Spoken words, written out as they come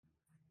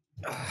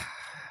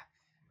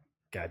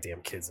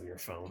Goddamn kids on your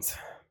phones.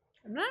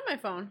 I'm not on my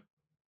phone.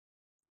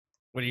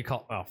 What do you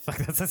call? Oh, fuck!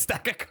 That's a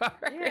stack of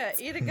cards. Yeah,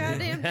 eat a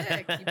goddamn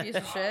dick, you piece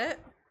of shit.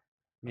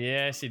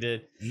 Yeah, she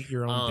did. Eat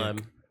your own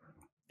dick.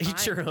 Eat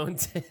Fine. your own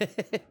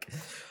dick.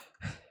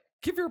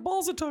 Give your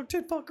balls a tug,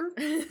 tit fucker.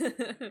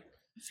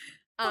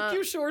 Fuck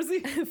you,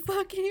 Shorzy.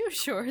 Fuck you,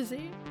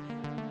 Shorzy.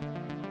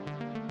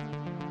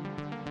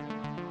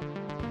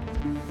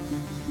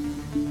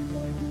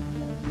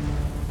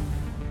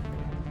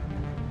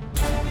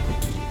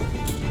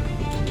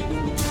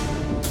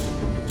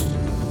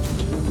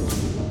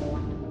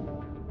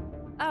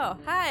 Oh,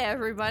 hi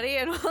everybody,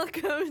 and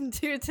welcome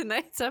to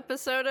tonight's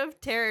episode of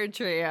Terror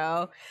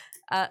Trio.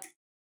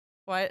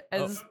 What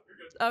is?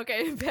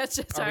 Okay,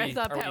 bitch. Sorry, I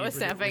thought Pat was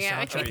snapping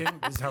at me.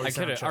 This is how we I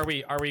sound could.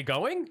 check. Are we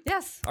going?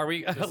 Yes. Are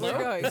we? Hello.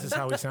 going. This is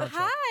how we sound check.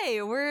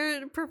 Hi,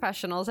 we're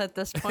professionals at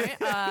this point.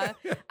 I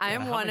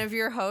am one of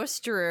your hosts,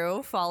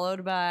 Drew,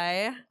 followed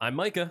by, I'm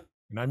Micah.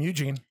 And I'm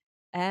Eugene.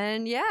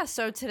 and yeah.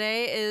 So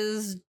today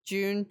is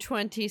June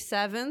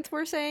 27th.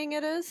 We're saying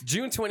it is.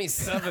 June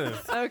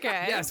 27th.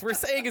 Okay. Yes, we're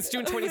saying it's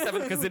June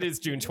 27th because it is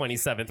June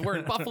 27th. We're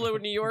in Buffalo,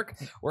 New York.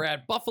 We're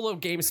at Buffalo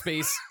Game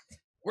Space.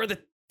 We're the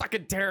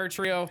fucking Terror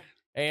Trio.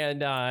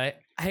 And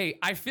hey,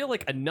 I feel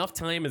like enough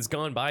time has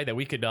gone by that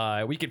we could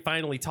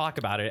finally talk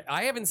about it.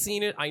 I haven't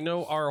seen it. I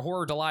know our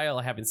horror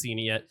Delilah hasn't seen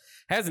it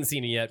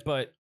yet.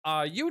 But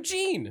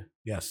Eugene,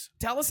 Yes.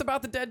 tell us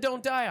about The Dead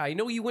Don't Die. I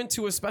know you went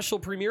to a special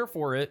premiere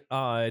for it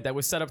that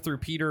was set up through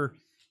Peter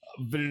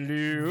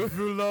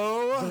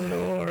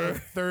Hello.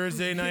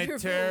 Thursday Night Peter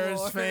Terrors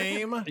Velour.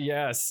 fame.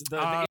 Yes,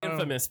 the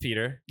infamous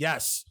Peter.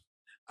 Yes.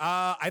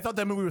 I thought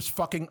that movie was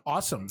fucking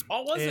awesome.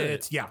 Oh, was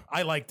it? Yeah,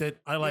 I liked it.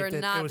 I liked You're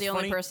it. not It was the funny.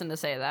 only person to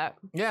say that.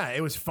 Yeah,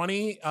 it was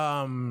funny.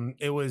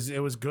 It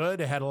was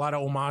good. It had a lot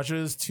of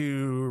homages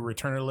to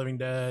Return of the Living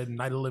Dead,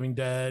 Night of the Living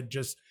Dead,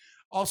 just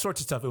all sorts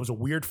of stuff. It was a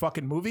weird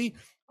fucking movie.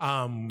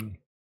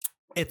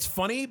 It's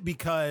funny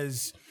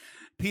because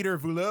Peter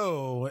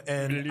Velour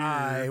and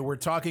I were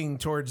talking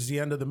towards the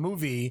end of the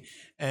movie,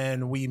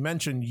 and we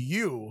mentioned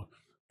you,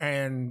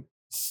 and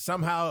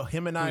somehow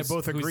him and I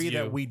both Who's agree you?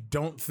 that we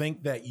don't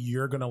think that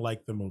you're gonna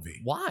like the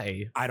movie.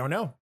 Why? I don't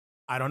know.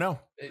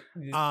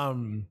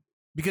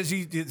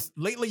 Because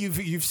lately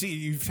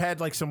you've had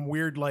like some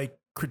weird like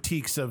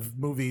critiques of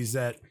movies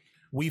that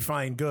we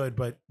find good,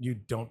 but you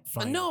don't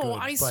find No, good.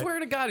 I But swear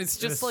to God, it's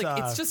just it's,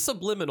 it's just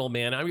subliminal,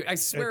 man. I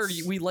swear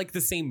it's- we like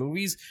the same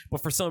movies,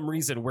 but for some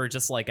reason we're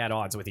just like at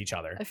odds with each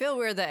other. I feel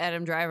weird that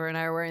Adam Driver and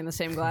I are wearing the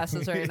same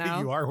glasses right now.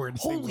 you are wearing the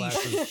same Holy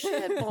glasses.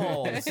 shit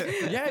balls!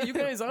 Yeah, you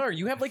guys are.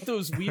 You have like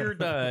those weird,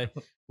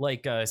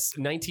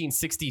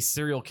 1960s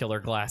serial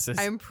killer glasses.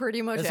 I'm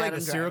pretty much It's like Adam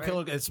a serial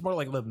Driver. killer. It's more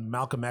like the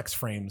Malcolm X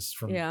frames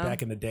from Yeah.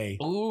 back in the day.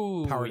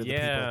 Ooh, Power to the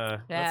yeah,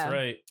 that's Yeah.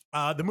 right.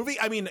 The movie,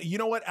 I mean, you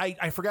know what?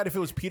 I forgot if it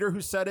was Peter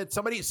who said it.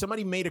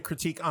 Somebody made a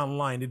critique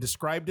online. They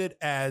described it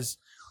as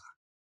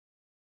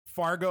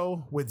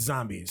Fargo with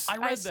zombies. I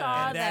read saw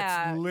that.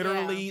 that. That's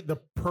literally the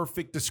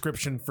perfect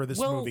description for this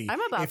Well, movie.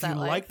 I'm about if that you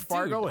life. liked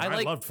Fargo, Dude, and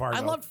I loved Fargo.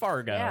 I loved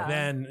Fargo. Yeah.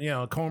 Then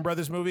Coen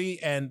Brothers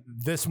movie, and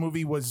this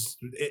movie was.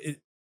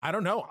 I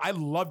don't know. I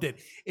loved it.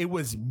 It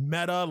was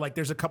meta. Like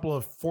there's a couple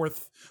of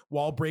fourth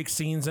wall break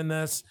scenes in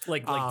this.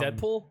 Like Um,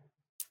 Deadpool.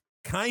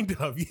 Kind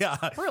of, yeah.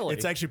 Really?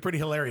 It's actually pretty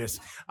hilarious.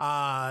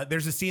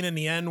 There's a scene in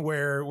the end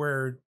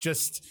where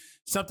just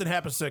something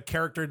happens to a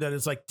character that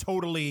is like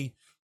totally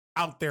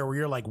out there where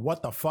you're like,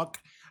 what the fuck?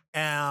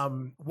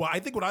 Well, I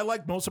think what I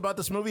like most about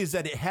this movie is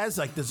that it has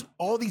like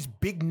all these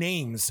big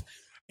names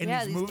in Yeah,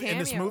 this these movie. In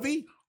this cameos.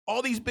 movie,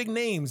 all these big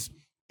names,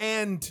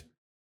 and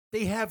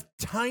they have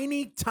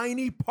tiny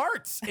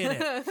parts in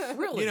it.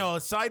 Really?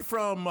 Aside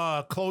from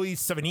Chloe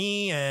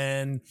Sevigny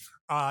and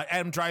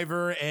Adam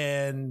Driver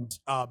and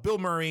Bill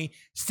Murray,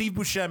 Steve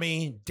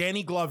Buscemi,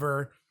 Danny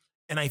Glover,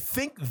 and I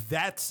think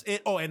that's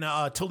it. Oh, and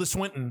Tilda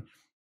Swinton.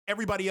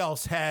 Everybody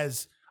else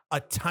has a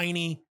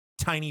tiny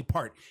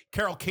part.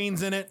 Carol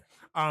Kane's in it.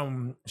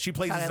 She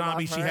plays God, a I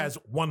zombie. love She her. has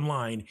one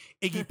line.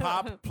 Iggy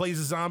Pop plays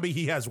a zombie.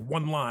 He has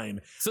one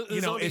line. So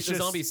you know, it's the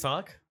just- zombies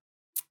talk.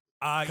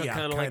 Yeah,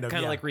 kind of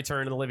yeah. like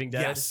Return of the Living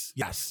Dead.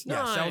 Yes.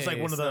 That was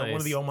like one of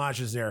Nice, the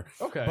homages there.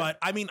 Okay. But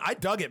I mean, I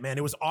dug it, man.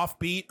 It was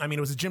offbeat. I mean,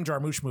 it was a Jim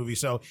Jarmusch movie.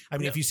 So I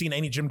mean, Yeah. if you've seen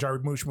any Jim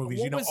Jarmusch movies,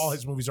 What you know was- all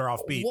his movies are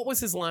offbeat. What was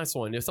his last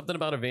one? It was something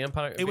about a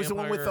vampire. It was the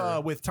one vampire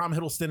or- with Tom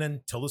Hiddleston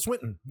and Tilda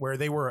Swinton, where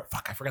they were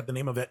I forgot the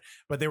name of it,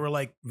 but they were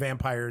like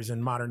vampires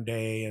in modern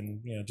day, and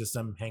just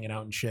them hanging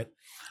out and shit.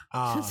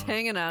 Just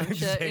hanging out and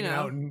just shit, hanging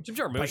out and Jim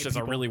Jarmusch biting is a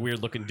people. really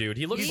weird looking dude.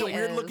 He looks He's He a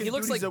weird is. looking. He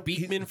looks dude. like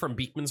Beatman from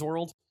Beatman's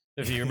World.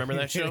 If you remember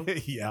that show.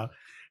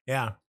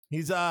 yeah.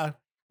 He's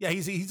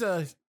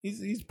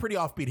he's pretty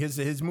offbeat.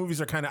 His movies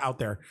are kind of out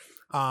there,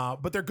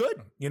 but they're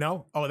good.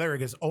 Oh, there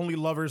it is. Only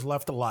Lovers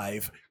Left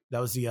Alive. That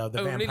was the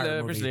Only vampire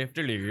Lovers movie. Left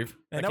Alive.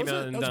 And That that came was a-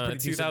 out that was a in pretty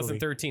decent movie.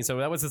 2013. So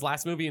that was his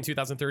last movie in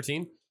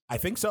 2013. I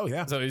think so.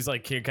 Yeah. So he's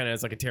like he kind of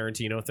has like a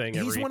Tarantino thing.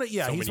 He's every one of so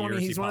many he's one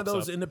years he of pops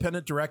those up.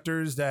 independent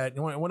directors that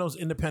one of those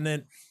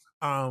independent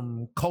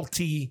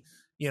culty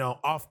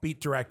offbeat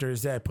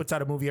directors that puts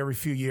out a movie every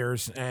few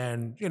years,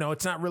 and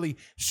it's not really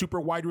super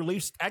wide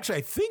release. Actually,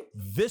 I think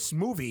this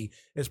movie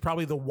is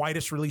probably the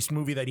widest released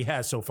movie that he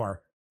has so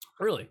far.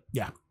 Really?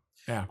 Yeah.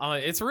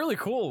 It's really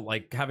cool,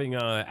 like having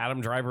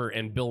Adam Driver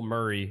and Bill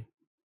Murray.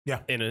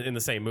 Yeah, in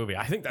the same movie.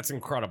 I think that's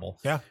incredible.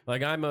 Yeah,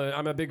 like I'm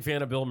a big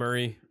fan of Bill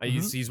Murray.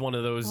 He's one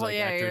of those. Well, like,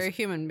 yeah, actors. You're a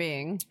human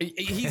being.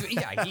 He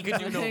could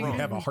do no you wrong.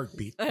 have a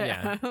heartbeat.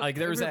 Yeah, like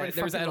there's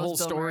that whole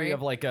story Murray.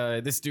 of like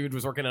this dude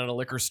was working at a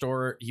liquor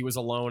store. He was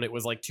alone. It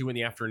was like 2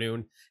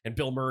 PM, and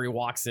Bill Murray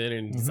walks in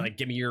and he's like,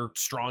 "Give me your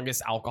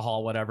strongest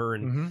alcohol, whatever."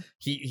 And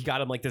he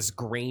got him like this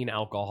grain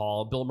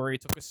alcohol. Bill Murray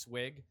took a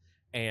swig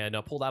and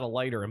pulled out a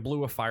lighter and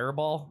blew a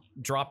fireball,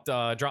 dropped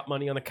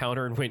money on the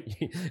counter and went,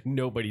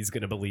 "Nobody's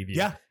gonna believe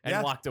you."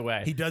 And walked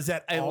away. He does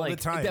that all the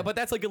time. But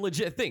that's like a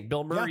legit thing.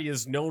 Bill Murray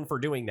is known for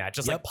doing that,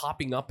 just like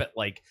popping up at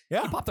he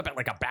popped up at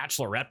like a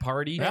bachelorette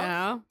party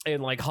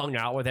and like hung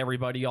out with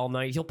everybody all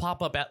night. He'll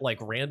pop up at like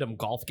random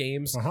golf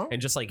games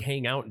and just like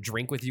hang out and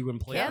drink with you and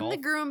play Can golf. the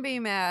groom be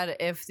mad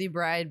if the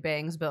bride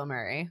bangs Bill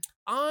Murray?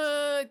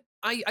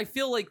 I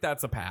feel like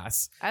that's a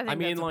pass. I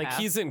mean, like pass.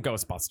 he's in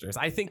Ghostbusters.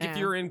 I think if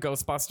you're in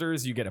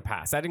Ghostbusters, you get a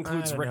pass. That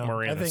includes Rick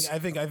Moranis. I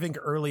think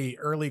early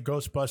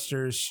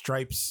Ghostbusters,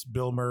 Stripes,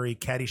 Bill Murray,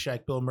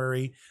 Caddyshack, Bill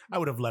Murray. I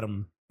would have let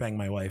him bang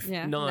my wife.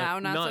 Yeah,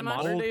 not so much.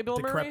 modern day Bill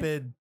Murray.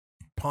 Decrepit,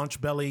 paunch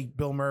belly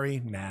Bill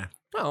Murray. Nah.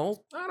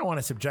 No, I don't want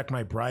to subject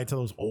my bride to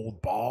those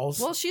old balls.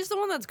 Well, she's the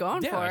one that's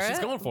going for it. She's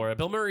going for it.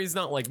 Bill Murray's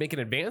not like making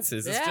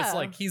advances. It's just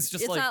like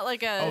it's not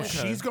like a. Oh,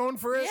 she's going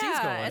for it. Yeah, she's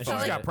going. it's She's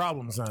not got like-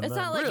 problems on. It's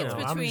not like really. it's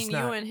between you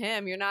and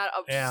him. You're not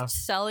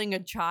selling a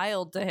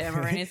child to him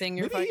or anything.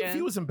 You're Maybe fucking. if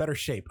he was in better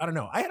shape, I don't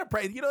know. I had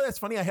that's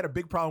funny. I had a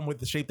big problem with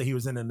the shape that he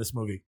was in this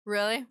movie.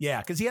 Really? Yeah,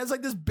 because he has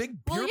like this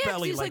big beer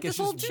belly. He's like it's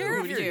this old just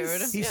sheriff weird.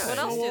 dude. He's What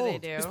so else do they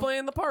old. do? He's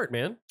playing the part,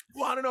 man.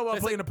 Well, I don't know about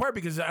playing the part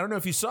because I don't know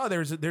if you saw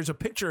there's a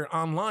picture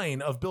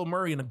online of Bill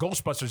Murray in a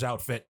Ghostbusters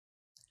outfit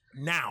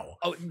now.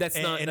 Oh, that's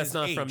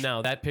not from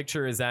now. That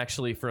picture is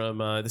actually from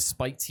the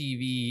Spike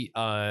TV.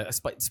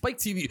 Spike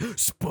TV.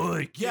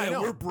 Spike. Yeah, I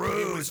know. We're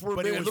bros.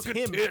 But it was Look at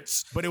him.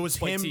 tits. But it was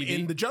Spike him TV.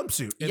 in the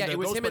jumpsuit. Yeah, it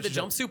was him in the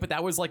Ghostbusters jumpsuit, but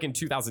that was like in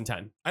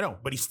 2010. I know,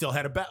 but he still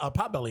had a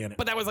pot belly in it.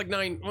 But that was like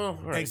 9. Well, all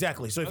right.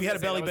 Exactly. So if he had a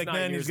gonna say belly that was back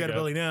 9 then, he's years got a ago.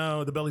 belly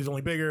now. The belly's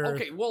only bigger.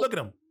 Okay, well, look at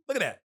him. Look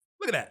at that.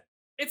 Look at that.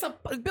 It's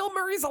Bill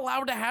Murray's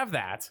allowed to have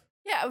that.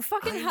 Yeah,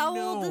 fucking. I how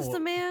old is know. the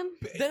man?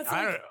 That's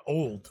like,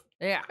 Old.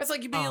 Yeah. it's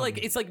like you being like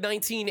it's like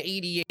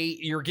 1988.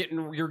 You're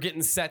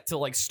getting set to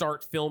like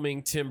start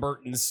filming Tim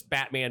Burton's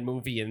Batman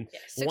movie, and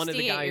one of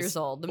the 68 guys years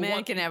old. The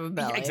man can have a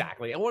belly. Yeah,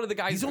 exactly. And one of the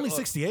guys He's only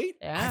 68?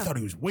 Yeah. I thought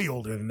he was way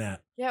older than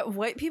that. Yeah,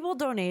 white people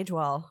don't age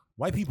well.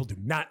 White people do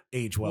not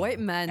age well. White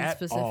men at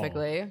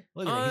specifically. all.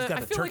 Look at him. He's got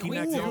I the feel turkey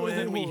like neck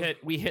going.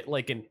 we hit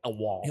like a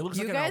wall. He looks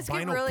You like guys an get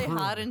albino really prune.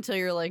 hot until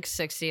you're like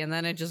 60, and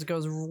then it just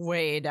goes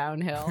way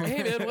downhill.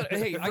 Hey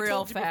man, I Real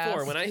told you before,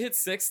 fast. when I hit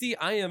 60,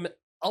 I am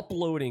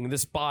uploading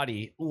this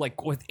body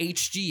like with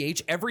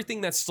HGH,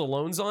 everything that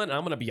Stallone's on.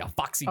 I'm gonna be a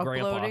foxy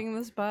Uploading grandpa.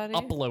 this body.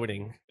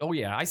 Uploading. Oh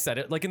yeah, I said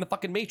it like in the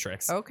fucking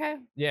Matrix. Okay.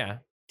 Yeah.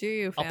 Do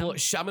you? Fam?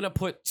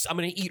 I'm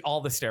gonna eat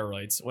all the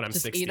steroids when I'm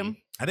Just 60. eat them.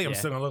 I think I'm Yeah.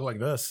 still going to look like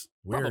this.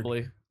 Weird.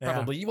 Probably. Yeah.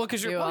 Probably. Well,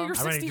 because You you're will. you're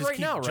I'm ready to 60 just right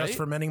keep now, right? just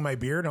fermenting my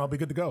beer and I'll be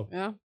good to go.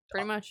 Yeah,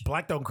 pretty much.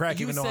 Black don't crack,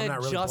 You even though said I'm not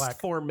really just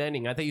black.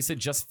 fermenting. I thought you said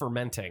just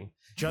fermenting.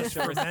 Just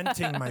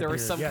fermenting my There beer.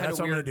 was some Yeah, kind that's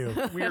of what I'm going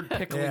to do. weird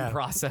pickling Yeah.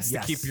 process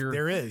Yes, to keep your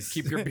there is.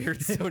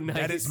 beard so nice.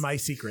 That is my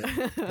secret.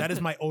 That is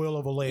my oil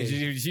of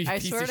Olay. I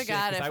swear to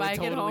God, if I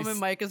get home and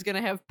Mike is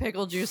gonna have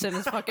pickle juice in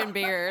his fucking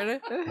beard.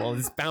 Well,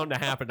 it's bound to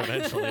happen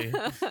eventually.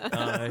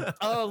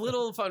 A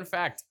little fun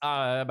fact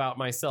about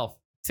myself: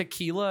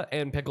 tequila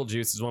and pickle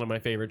juice is one of my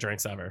favorite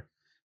drinks ever.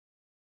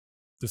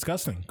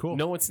 Disgusting. Cool.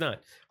 No, it's not.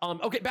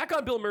 Okay, back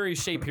on Bill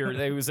Murray's shape here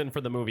that he was in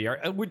for the movie.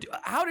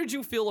 How did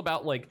you feel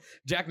about like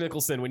Jack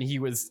Nicholson when he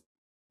was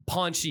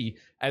paunchy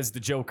as the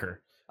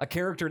Joker? A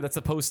character that's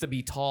supposed to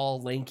be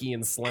tall, lanky,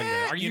 and slender.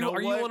 Are you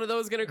one of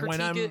those going to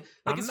critique it?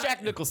 Like, it's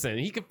Jack Nicholson.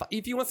 He could,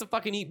 if he wants to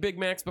fucking eat Big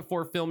Macs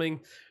before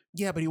filming.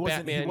 Yeah, but he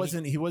wasn't.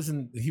 Batman,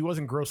 He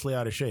wasn't grossly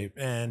out of shape.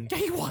 And Yeah,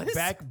 he was.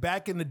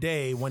 back in the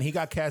day when he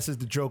got cast as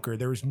the Joker,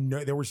 there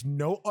was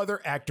no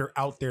other actor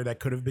out there that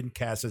could have been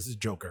cast as the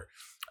Joker.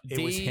 It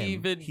was him.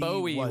 David He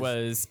Bowie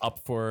was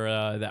up for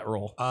that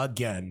role.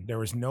 Again, there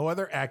was no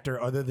other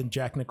actor other than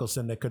Jack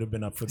Nicholson that could have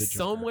been up for the Joker.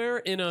 Somewhere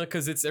in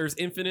because there's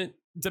infinite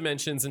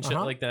dimensions and shit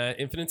like that,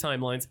 infinite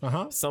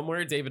timelines.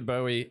 Somewhere David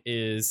Bowie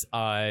is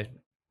the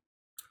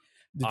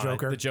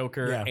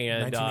Joker, yeah,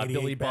 and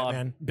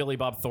 1988 Billy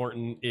Bob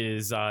Thornton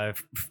is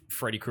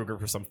Freddy Krueger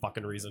for some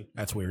fucking reason.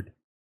 That's weird.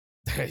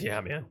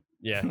 Yeah, man.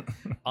 Yeah.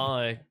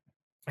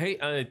 Hey,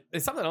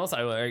 it's something else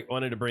I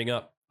wanted to bring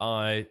up.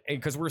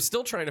 Because we're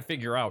still trying to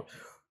figure out.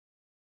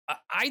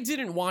 I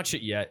didn't watch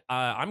it yet.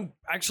 I'm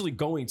actually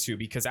going to,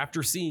 because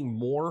after seeing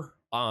more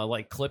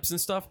like clips and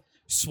stuff,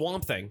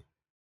 Swamp Thing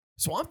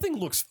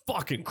looks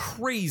fucking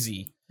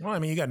crazy. Well, I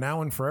mean, you got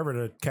now and forever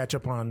to catch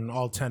up on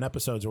all 10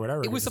 episodes or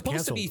whatever. It was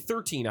supposed to be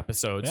 13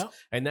 episodes,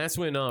 and that's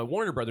when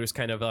Warner Brothers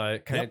kind of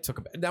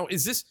took. Now,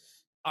 is this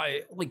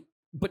like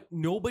but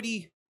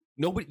nobody,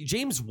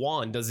 James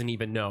Wan doesn't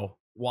even know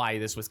why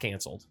this was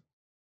canceled.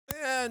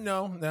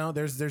 No.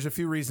 There's a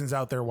few reasons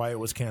out there why it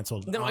was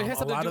canceled. No, it has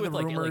something to do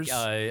with rumors.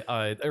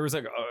 There was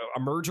like a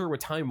merger with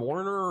Time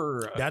Warner.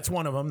 Or, that's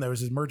one of them. There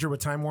was a merger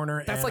with Time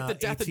Warner. that's and, like the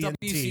death AT&T. of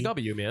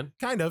WCW, man.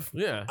 Kind of.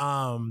 Yeah.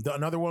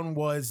 Another one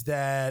was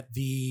that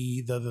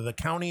the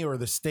county or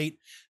the state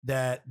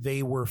that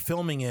they were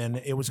filming in,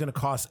 it was going to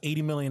cost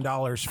 $80 million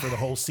for the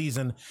whole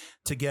season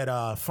to get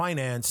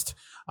financed.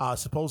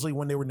 Supposedly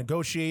when they were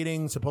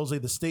negotiating, supposedly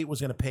the state was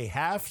going to pay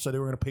half, so they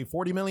were going to pay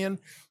 $40 million,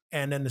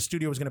 and then the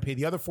studio was going to pay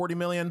the other $40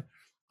 million.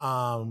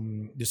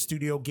 The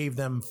studio gave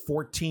them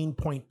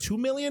 $14.2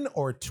 million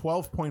or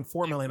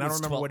 $12.4 million. I don't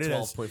remember what it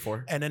is.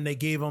 12.4. And then they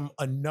gave them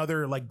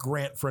another like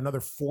grant for another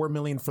 $4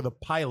 million for the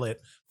pilot,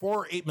 $4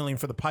 or $8 million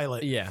for the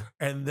pilot. Yeah.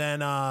 And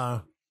then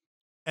and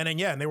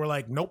they were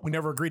like, nope, we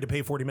never agreed to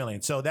pay $40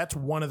 million. So that's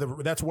one of the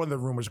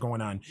rumors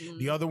going on.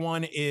 The other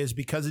one is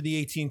because of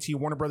the AT&T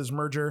Warner Brothers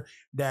merger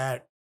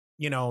that,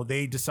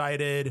 they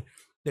decided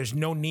there's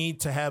no need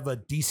to have a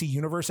DC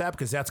Universe app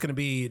because that's going to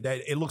be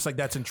that. It looks like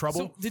that's in trouble.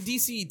 So the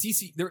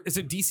DC, there is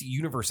a DC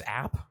Universe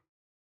app.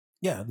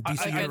 Yeah, the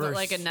DC Universe,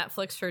 like a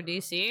Netflix for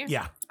DC.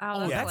 Yeah.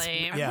 Oh, yeah. that's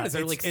lame. Yeah. What is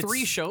there, like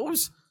 3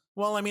 shows?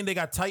 Well, I mean, they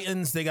got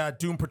Titans, they got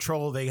Doom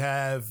Patrol, they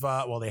have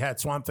they had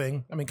Swamp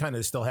Thing. I mean, kind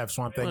of still have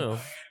Swamp Thing, Oh.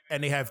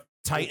 and they have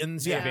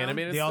Titans. They Yeah, have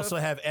animated they stuff? also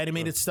have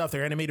animated stuff.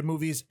 They're animated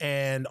movies,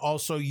 and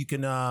also you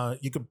could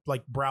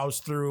like browse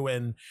through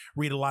and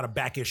read a lot of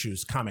back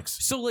issues comics.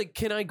 So, like,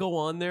 can I go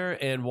on there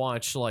and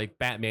watch like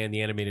Batman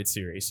the animated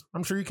series?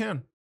 I'm sure you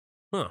can.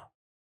 Huh.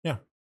 Yeah.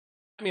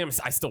 I mean,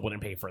 I still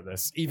wouldn't pay for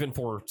this, even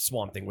for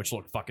Swamp Thing, which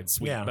looked fucking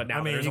sweet. Yeah, But now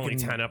I mean, there's you only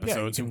can- 10 yeah,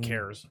 episodes. you Who can-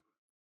 cares?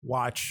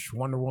 Watch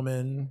Wonder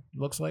Woman.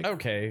 Looks like.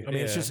 Okay. I mean,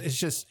 yeah. it's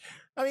just.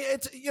 I mean,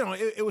 it's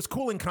it was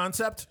cool in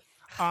concept.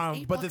 But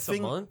the $8 a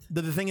thing, month?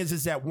 the thing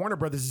is that Warner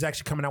Brothers is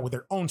actually coming out with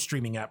their own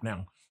streaming app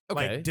now,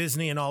 Okay. like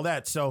Disney and all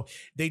that. So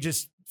they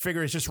just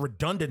figure it's just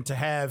redundant to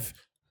have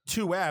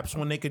 2 apps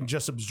when they can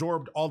just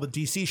absorb all the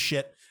DC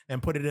shit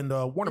and put it in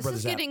the Warner This Brothers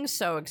is app. getting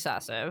so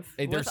excessive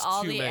Hey, with there's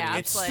all too the many. apps.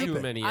 It's like, too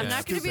many. I'm apps.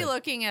 not going to be Stupid.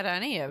 looking at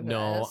any of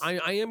No, this.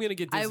 I am gonna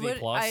get Disney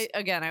Plus.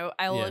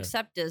 I will Yeah.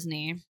 accept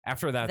Disney.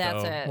 After that,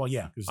 That's though, it. Well,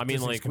 yeah, because I mean,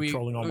 Disney's like, we-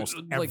 controlling almost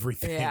like,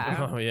 everything.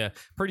 Yeah. Oh yeah,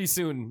 pretty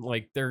soon,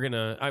 like they're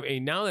gonna. I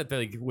mean, now that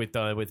they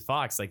with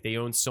Fox, like they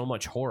own so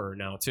much horror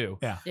now too.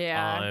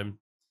 Yeah.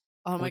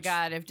 Oh my which-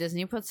 god, if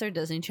Disney puts their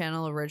Disney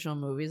Channel original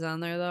movies on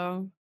there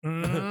though,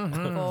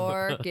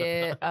 Mhm.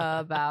 forget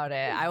about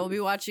it. I will be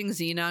watching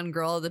Xenon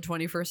Girl of the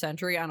 21st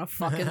Century on a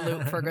fucking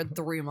loop for a good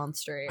 3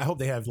 months straight. I hope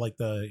they have like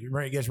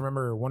you guys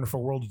remember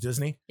Wonderful World of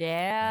Disney?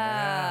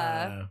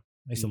 Yeah.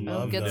 I used to Oh,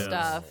 love good those.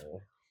 stuff.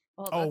 Well,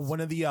 Oh, that's- one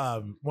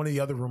of the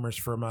other rumors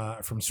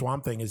from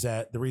Swamp Thing is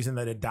that the reason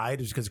that it died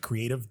is because of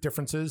creative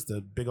differences.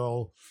 The big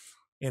old,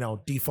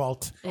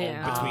 default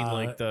Yeah. between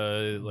like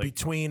the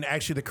between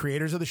actually the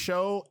creators of the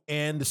show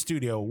and the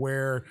studio,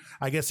 where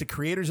I guess the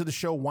creators of the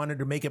show wanted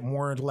to make it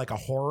more into like a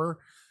horror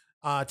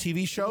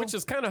TV show, which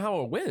is kind of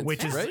how it went.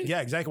 which is right?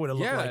 yeah, exactly what it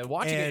looked Yeah, like.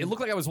 watching it And-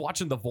 looked like I was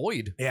watching The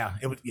Void. Yeah,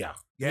 it was.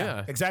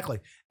 Yeah. Exactly.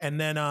 And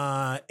then,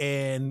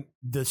 and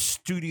the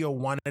studio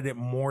wanted it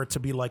more to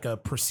be like a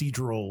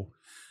procedural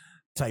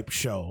type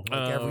show.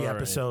 Like every right.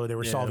 episode, they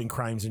were Yeah. solving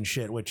crimes and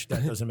shit, which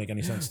that doesn't make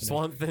any sense to me.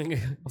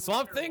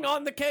 Swamp Thing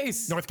on the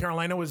case. North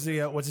Carolina was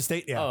the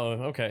state. Yeah. Oh,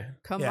 okay.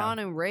 Come yeah. on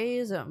and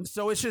raise them.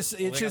 So it's just,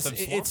 Well, they got them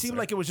it swamps seemed there.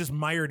 like it was just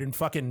mired in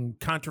fucking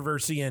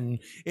controversy, and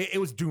it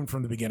was doomed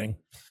from the beginning,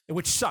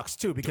 which sucks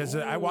too because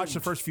I watched the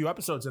Doomed. first few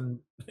episodes and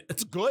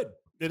it's good.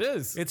 It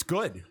is. It's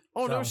good.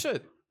 Oh no So,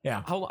 shit.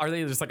 Yeah. How are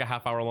they? Just like a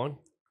half hour long?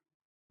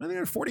 I think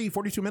they're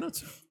 42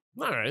 minutes.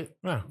 All right.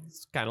 Yeah.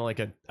 It's kind of like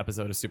an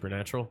episode of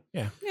Supernatural.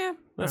 Yeah,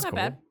 That's not cool.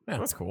 bad. Yeah.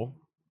 That's cool.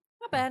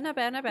 Not bad, not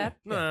bad, not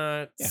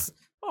bad.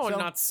 Oh, So,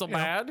 not so you know,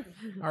 bad.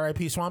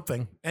 R.I.P. Swamp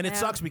Thing. And it Yeah.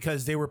 sucks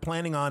because they were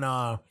planning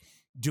on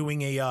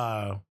doing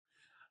a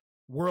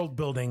world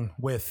building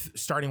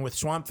starting with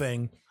Swamp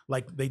Thing,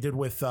 like they did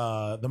with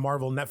the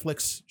Marvel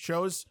Netflix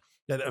shows.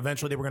 That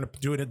eventually they were going to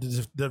do it at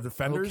the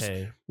Defenders.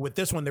 Okay. With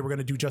this one, they were going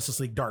to do Justice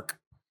League Dark.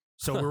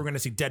 So we were going to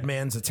see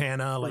Deadman,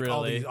 Zatanna, like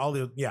Really? all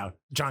the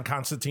John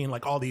Constantine,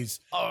 like all these.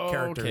 Oh, okay.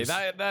 Characters.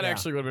 That Yeah.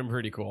 actually would have been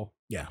pretty cool.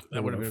 Yeah,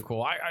 That would have been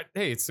cool.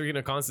 Hey, speaking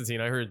of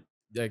Constantine, I heard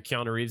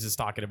Keanu Reeves is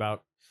talking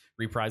about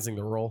reprising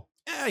the role.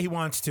 Yeah, he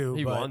wants to.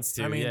 He but, wants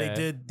to, I mean,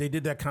 yeah. they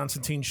did that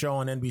Constantine show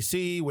on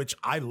NBC, which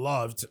I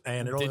loved,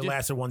 and it only Did you?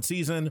 lasted 1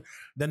 season.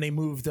 Then they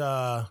moved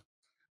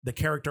the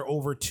character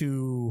over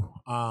to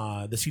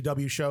the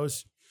CW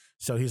shows,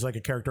 so he's like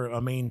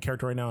a main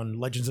character right now in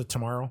Legends of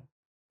Tomorrow.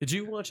 Did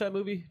you watch that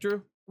movie,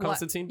 Drew? What?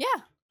 Constantine? Yeah,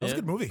 That was a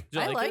good movie. Did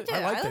you I like liked it. I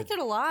I liked liked it. it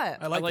a lot.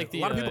 I liked like it. the,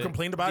 A lot of people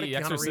complained about it. the Keanu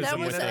Exorcist Reeves That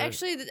was was in it.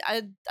 actually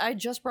I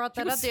just brought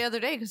that He up was- the other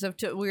day because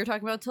we were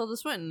talking about Tilda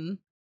Swinton.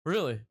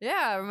 Really?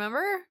 Yeah,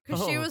 remember?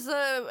 Because she Oh. was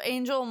the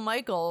angel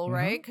Michael, Mhm.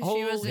 right? Because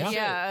she was Oh, shit.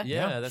 yeah.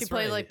 Yeah, that's She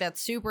played right. like that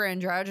super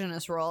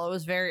androgynous role. It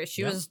was very.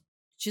 She's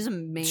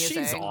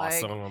amazing. She's like-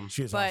 awesome.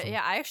 She is but awesome.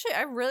 yeah,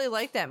 I really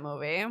liked that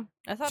movie.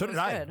 I thought So it was did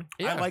I. good.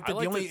 Yeah, I liked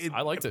it.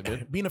 I liked it,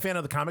 dude. Being a fan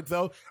of the comic,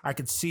 though, I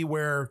could see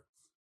where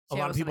a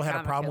lot of people had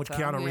a problem with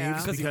Keanu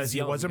Reeves because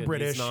he wasn't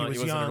British. He was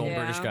wasn't young. an old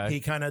British guy. He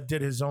kind of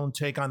did his own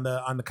take on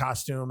the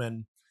costume,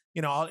 and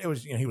it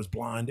was he was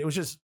blonde. It was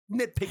just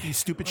nitpicky,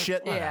 stupid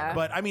shit. Yeah.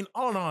 But I mean,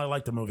 all in all, I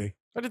liked the movie.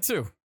 I did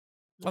too.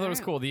 I thought it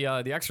was cool. The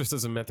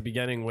exorcism at the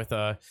beginning with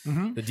the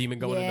demon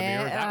going in the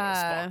mirror.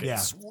 That was fucking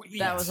sweet.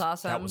 That was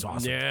awesome. That was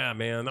awesome. Yeah,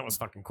 man, that was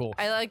fucking cool.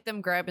 I like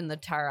them grabbing the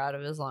tar out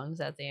of his lungs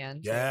at the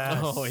end. Yes.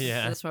 Oh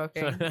yeah. The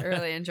smoking. I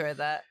really enjoyed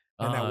that.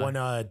 And that one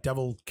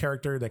devil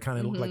character that kind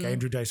of looked like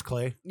Andrew Dice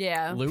Clay.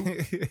 Yeah. Lou,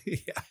 Yeah.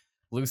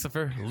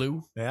 Lucifer,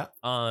 Lou. Yeah.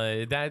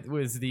 That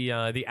was the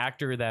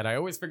actor that I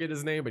always forget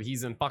his name, but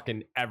he's in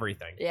fucking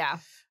everything. Yeah.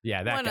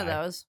 Yeah, that One guy. of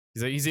those.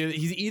 He's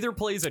either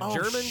plays a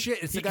German.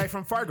 Shit! It's the guy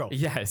from Fargo.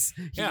 Yes,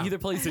 he either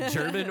plays a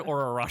German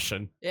or a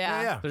Russian.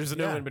 Yeah. There's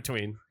no in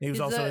between. He was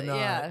He's also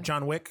in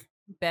John Wick.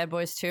 Bad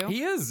Boys 2.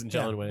 He is in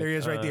John Wick. There he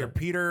is, right there.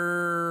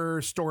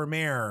 Peter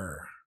Stormare.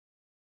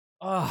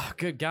 Oh,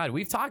 good God,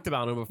 we've talked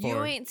about him before.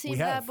 You ain't seen We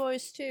Bad have.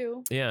 Boys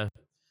 2. Yeah.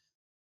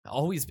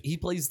 He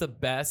plays the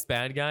best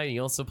bad guy. And he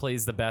also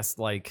plays the best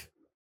like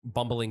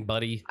bumbling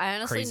buddy. I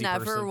honestly crazy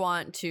never person.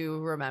 want to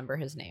remember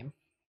his name.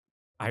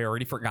 I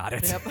already forgot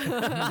it. Yep.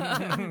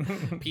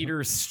 Peter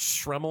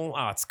Schremmel.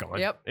 Oh, it's gone.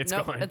 Yep. It's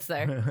nope, gone. It's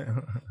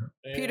there.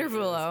 Peter It is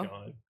Vullo.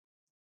 gone.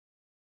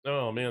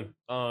 Oh man.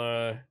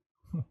 Oh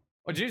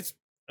jeez.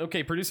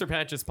 Okay, producer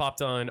Pat just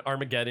popped on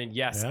Armageddon.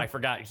 Yes, Yeah. I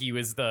forgot he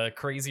was the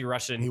crazy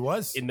Russian He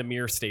was. in the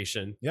mirror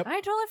station. Yep. I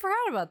totally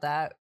forgot about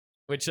that.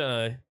 Which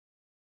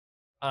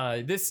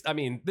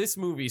this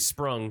movie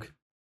sprung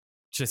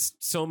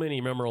just so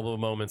many memorable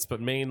moments, but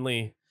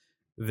mainly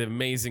the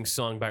amazing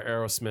song by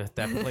Aerosmith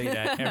that played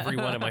at every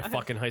one of my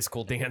fucking high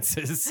school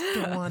dances.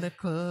 Don't wanna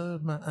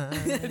close my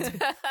eyes.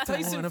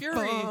 Tyson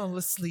Fury. Fall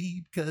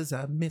asleep because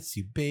I miss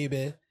you,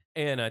 baby.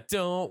 And I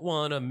don't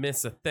want to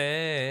miss a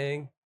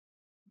thing.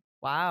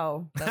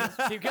 Wow. That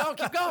was- Keep going,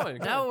 keep going.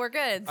 no, we're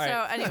good. All So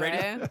right,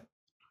 anyway.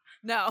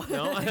 No.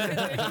 No?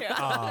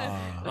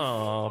 Aw.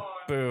 Oh,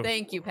 boo.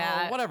 Thank you, Oh,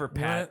 Pat. whatever,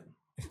 Pat.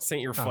 This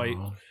ain't your fight.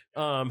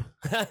 Aw.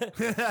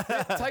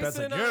 Pat's like,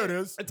 yeah, it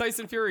is.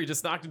 Tyson Fury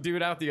just knocked a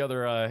dude out the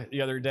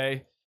other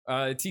day.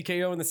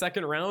 TKO in the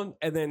second round,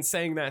 and then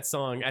sang that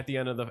song at the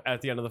end of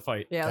the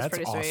fight. Yeah, it was That's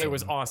pretty awesome. sweet. It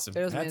was awesome.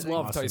 It was That's amazing.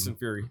 Love awesome. Tyson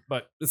Fury,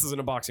 but this isn't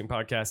a boxing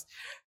podcast,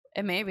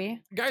 It may be.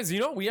 guys. You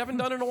know what we haven't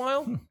done in a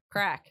while.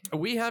 Crack.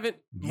 We haven't.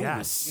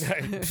 Yes.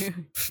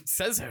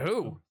 Says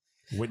who?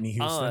 Whitney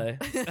Houston.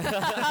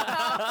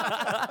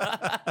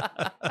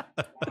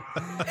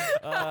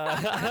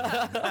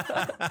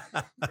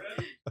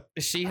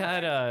 She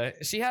had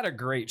a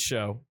great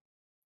show,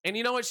 and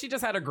you know what? She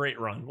just had a great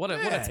run. What a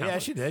talent. Yeah,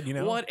 she did.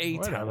 What a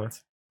whatever.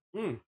 talent.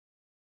 Mm.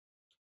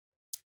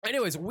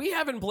 Anyways, we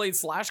haven't played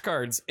Slash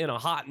Cards in a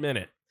hot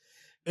minute.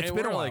 It's And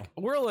been a while.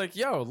 we're like,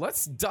 yo,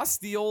 let's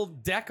dust the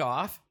old deck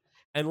off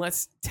and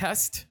let's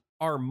test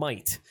our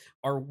might,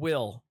 our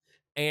will.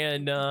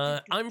 And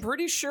I'm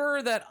pretty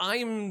sure that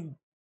I'm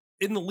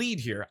in the lead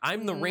here.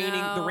 I'm the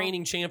No.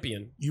 reigning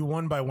champion. You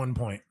won by 1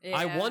 point.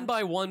 I won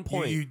by 1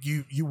 point.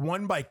 You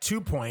won by 2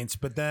 points,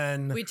 but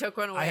then We took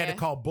one away. I had to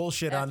call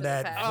bullshit on after the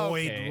that fact.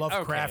 void Okay,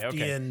 Lovecraftian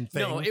okay. thing.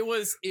 No, it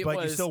was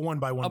but you still won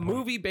by 1 a point.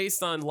 movie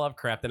based on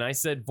Lovecraft, and I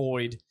said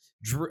void.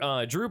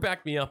 Drew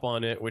backed me up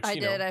on it, which I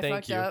you know, did. I thank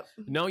fucked you. up.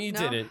 No, you No.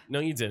 didn't. No,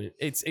 you didn't.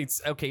 It's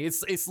okay.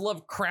 It's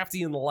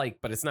Lovecraftian like,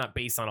 but it's not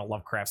based on a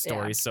Lovecraft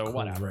story. Yeah. So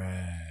whatever.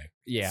 Correct.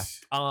 Yeah.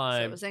 So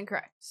it was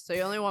incorrect. So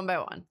you only won by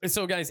 1.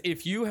 So guys,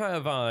 if you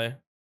have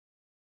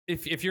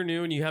if you're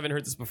new and you haven't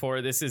heard this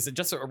before, this is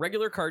just a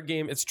regular card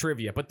game. It's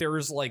trivia, but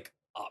there's like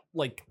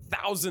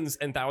thousands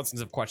and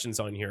thousands of questions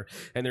on here,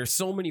 and there's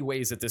so many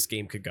ways that this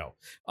game could go.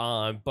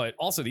 But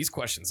also these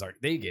questions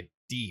they get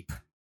deep.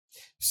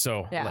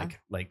 So Yeah.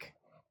 like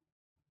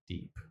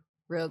deep.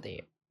 Real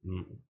deep.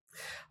 Mm.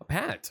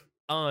 Pat,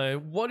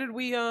 what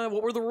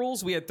were the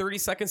rules? We had 30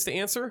 seconds to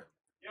answer.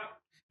 Yeah.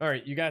 All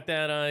right, you got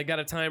that? Got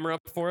a timer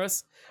up for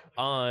us?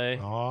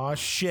 Oh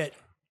shit!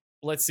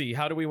 Let's see.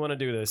 How do we want to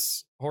do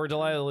this? Hor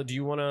Delilah, do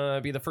you want to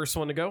be the first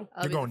one to go?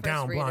 I'll You're be the going first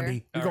down, reader.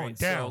 Blondie. You're All going right,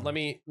 down. So let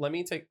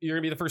me take. You're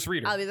gonna be the first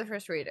reader. I'll be the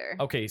first reader.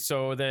 Okay,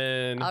 so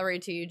then I'll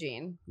read to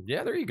Eugene.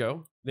 yeah, there you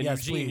go. Then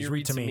Yes, Eugene, please you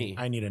read to me.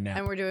 I need a nap.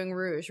 And we're doing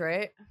Rouge,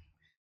 right?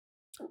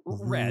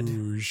 Red.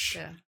 Rouge.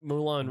 Yeah.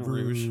 Moulin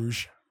Rouge.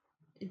 Rouge.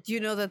 Do you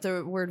know that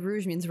the word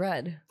rouge means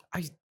red?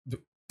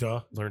 Duh.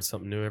 Learn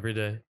something new every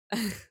day.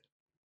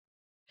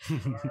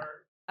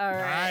 All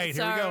right. Right,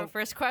 so here we go.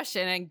 first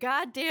question, and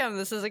goddamn,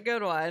 this is a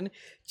good one.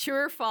 True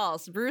or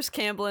false? Bruce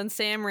Campbell and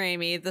Sam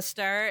Raimi, the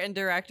star and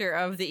director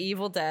of The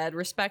Evil Dead,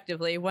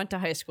 respectively, went to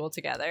high school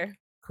together.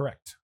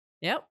 Correct.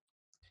 Yep.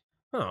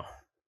 Oh.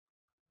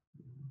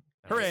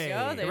 Hooray. There you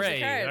go. There's your Hooray.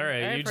 card. All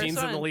right, first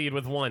Eugene's in the one. lead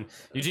with 1.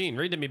 Eugene,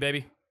 read to me,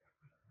 baby.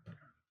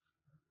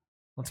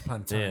 Once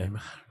upon a Yeah. time.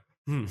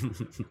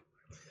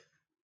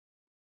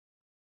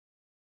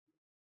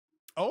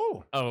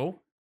 Oh. Oh.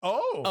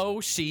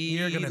 Oh.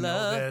 Sheila. You're gonna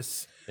know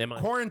this. Am I?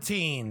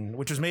 Quarantine,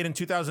 which was made in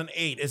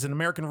 2008, is an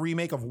American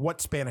remake of what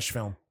Spanish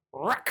film?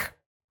 Rock.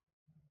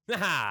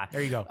 Haha.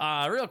 There you go.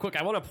 Real quick,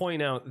 I want to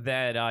point out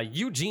that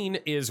Eugene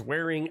is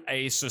wearing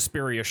a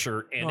Suspiria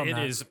shirt, and No, I'm it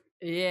not. is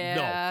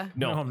Yeah.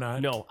 No, No, I'm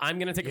not. No, I'm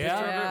gonna take a Yeah?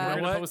 picture of it. You We're know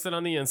gonna what? post it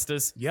on the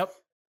Instas. Yep.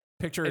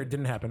 Picture it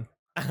didn't happen.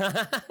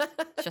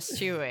 Just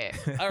you wait.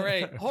 All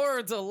right,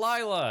 Horror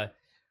Delilah.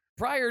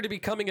 Prior to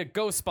becoming a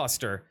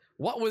Ghostbuster,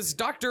 what was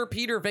Dr.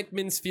 Peter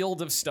Venkman's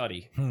field of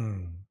study?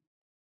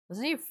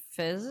 Wasn't he a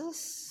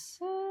physicist?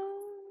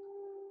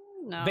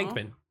 No.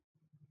 Venkman.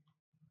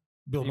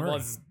 Bill He Murray.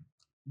 was.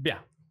 Yeah.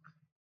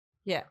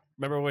 Yeah.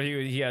 Remember when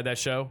he had that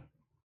show?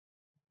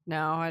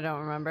 No, I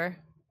don't remember.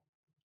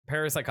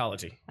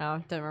 Parapsychology. Oh,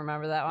 didn't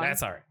remember that one.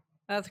 That's all right.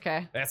 That's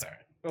okay. That's all right.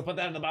 We'll put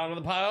that at the bottom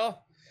of the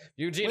pile.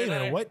 Eugene Wait a and I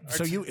minute. What? are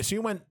So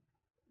you went?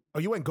 Oh,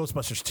 you went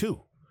Ghostbusters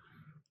 2.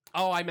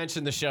 Oh, I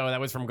mentioned the show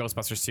that was from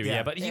Ghostbusters 2. Yeah,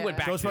 Yeah. but he Yeah. went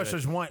back to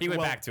Ghostbusters it. 1. He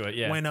went back to it.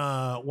 Yeah. When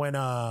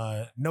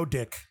No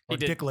Dick or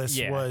He did- Dickless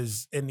yeah.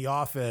 was in the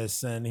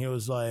office and he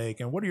was like,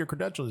 "And what are your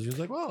credentials?" He was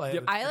like, "Well, I,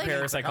 Yep. I like-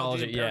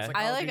 Parapsychology, and yeah.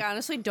 I like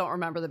honestly don't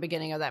remember the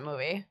beginning of that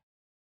movie.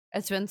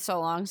 It's been so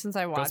long since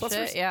I watched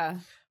Ghostbusters? it. Yeah.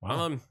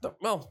 Wow.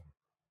 Well,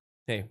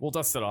 hey, we'll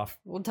dust it off.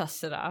 We'll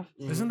dust it off.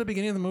 Isn't the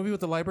beginning of the movie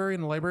with the library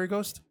and the library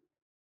ghost?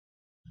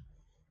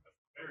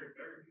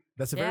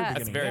 That's the very Yeah.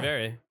 beginning. That's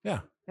very, yeah.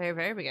 very, Very,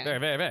 very beginning. very,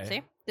 very, very.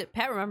 See? Did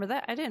Pat remember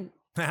that? I didn't.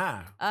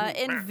 Haha.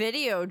 In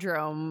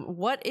Videodrome,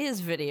 what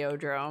is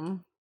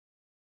Videodrome?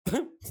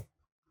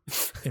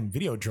 In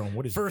Videodrome,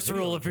 what is First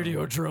rule of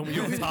Videodrome.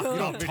 You don't talk, You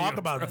don't talk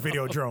about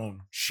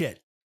Videodrome.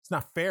 Shit, it's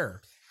not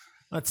fair.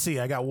 Let's see.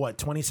 I got what?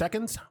 20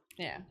 seconds.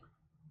 Yeah.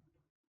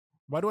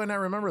 Why do I not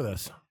remember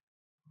this?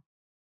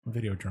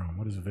 Videodrome.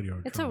 What is a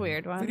Videodrome? It's a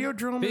weird one.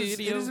 Videodrome is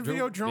it is a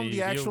Videodrome,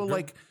 the actual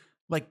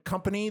like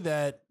company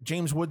that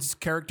James Woods'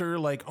 character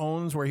like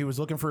owns, where he was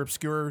looking for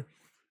obscure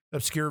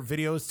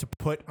videos to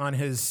put on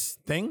his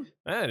thing.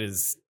 That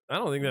is, I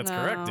don't think that's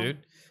correct, No. dude.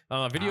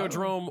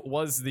 Videodrome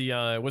was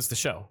the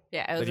show.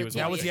 Yeah. That It he was, was a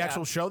That watching. was the TV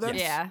actual show then?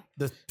 Yeah.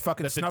 The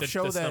fucking The snuff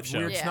show, the that snuff show.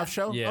 weird Yeah. snuff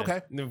show? Yeah.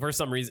 Okay. For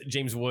some reason,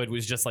 James Wood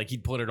was just like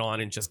he'd put it on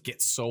and just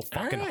get so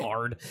fucking All right.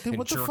 hard Then and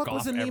what the jerk fuck off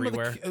was the name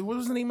everywhere. of the what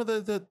was the name of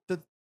the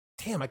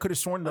damn, I could have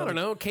sworn that I don't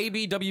know.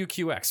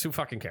 KBWQX. Who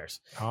fucking cares?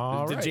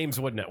 All The right. James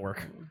Wood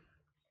Network.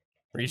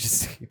 Where you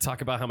just you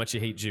talk about how much you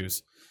hate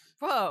Jews.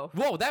 Whoa.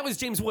 Whoa, that was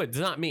James Wood,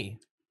 not me.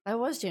 That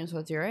was James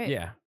Woods. You're right.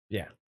 Yeah.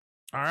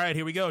 All right,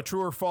 here we go. True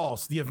or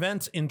false? The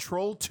events in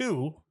Troll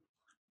 2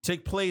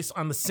 take place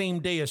on the same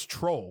day as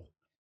Troll.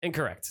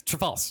 Incorrect.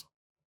 False.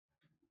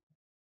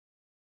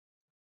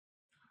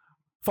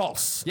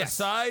 False. Yes.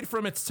 Aside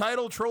from its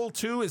title, Troll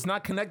 2 is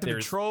not connected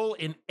There's to Troll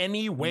in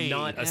any way.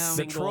 Not a No. The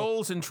single.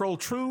 trolls in Troll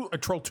 2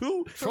 Troll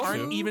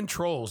aren't 2? even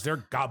trolls. They're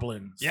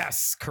goblins.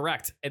 Yes,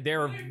 correct. And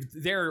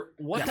they're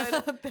what kind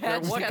of Pat they're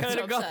just what got kind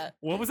so of upset.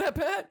 what was that,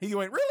 Pat? He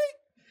went,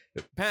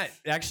 really? Pat,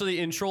 actually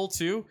in Troll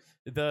 2,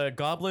 the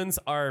goblins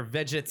are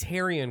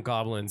vegetarian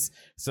goblins,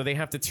 so they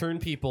have to turn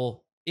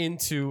people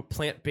into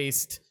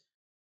plant-based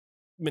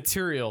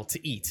material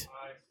to eat.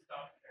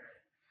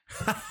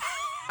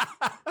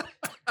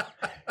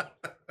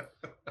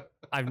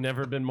 I've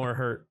never been more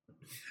hurt.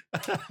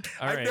 All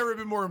I've right. never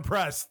been more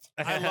impressed.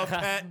 I love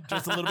Pat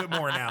just a little bit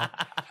more now.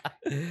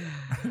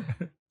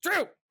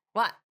 True.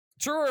 What?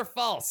 True or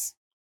false?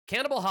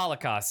 Cannibal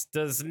Holocaust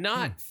does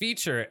not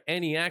feature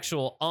any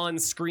actual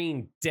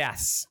on-screen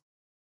deaths.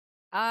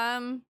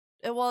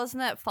 Well, isn't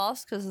that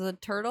false because of the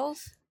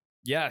turtles?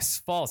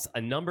 Yes, false.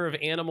 A number of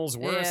animals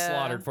were Yeah.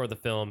 slaughtered for the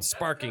film,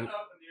 sparking.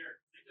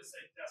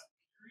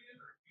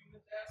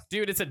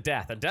 Dude, it's a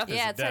death. A death is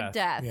Yeah, a it's death. a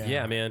death.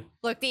 Yeah, man.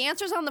 Look, the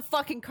answer's on the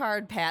fucking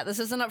card, Pat. This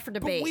isn't up for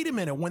But debate. wait a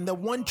minute. When the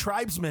one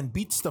tribesman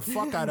beats the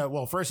fuck out of,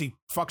 well, first he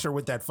fucks her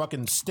with that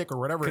fucking stick or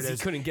whatever it 'Cause he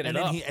is. couldn't get and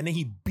it then up. and then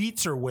he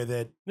beats her with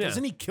it. Yeah.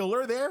 Doesn't he kill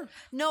her there?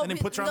 No, And then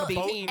but puts her on the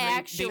boat? They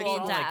actual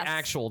mean death. like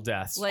actual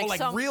deaths. Like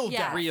real death.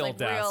 yeah, Real like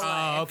death. real Oh,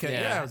 life. okay.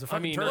 Yeah. Yeah, it was a I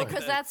fucking mean, turtle. like,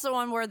 Because that's the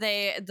one where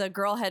the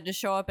girl had to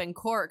show up in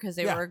court because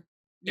they Yeah. were.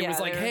 It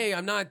was like, they were- hey,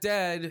 I'm not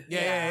dead.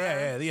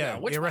 Yeah.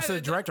 Which They arrested by the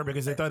the- director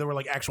because they thought they were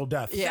like actual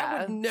deaths. Yeah.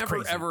 That would never,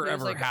 crazy. ever, It was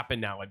ever like- happen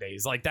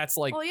nowadays. Like, that's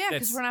like. Well, yeah,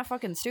 because that's- we're not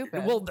fucking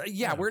stupid. Well,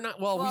 yeah, we're not.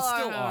 Well, we Well,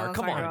 still no, are. let's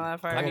Come not go on. that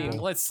far. I mean,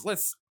 Well,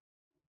 let's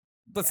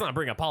not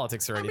bring up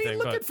politics or I anything. mean,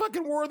 look but at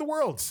fucking War of the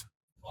Worlds.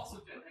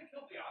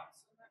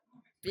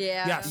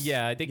 yeah. Yes.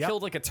 yeah, they Yep.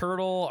 killed like a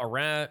turtle, a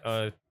rat,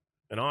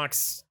 an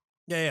ox.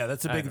 Yeah,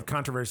 that's the I big know.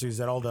 controversy is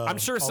that all the. I'm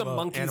sure all some the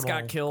monkeys animal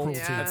got killed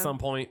cruelty. Yeah. at some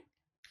point.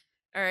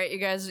 All right, you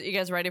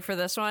guys ready for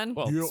this one?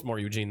 Well, Yep. it's more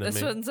Eugene than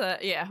This me. one's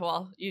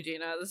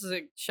Eugenia. This is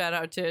a shout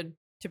out to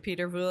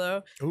Peter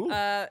Vulo. Ooh.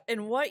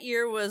 In what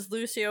year was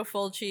Lucio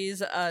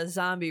Fulci's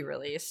Zombie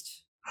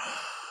released?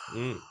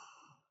 Mm.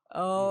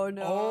 Oh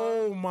no.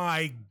 Oh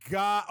my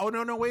god! Oh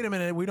no! Wait a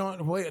minute. We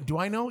don't. Wait. Do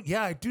I know?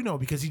 Yeah, I do know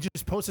because he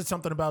just posted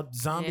something about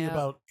zombie Yeah.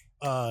 about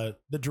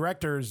the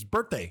director's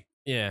birthday.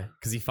 Yeah,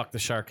 because he fucked the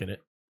shark in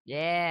it.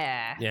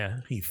 Yeah.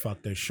 Yeah. He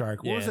fucked a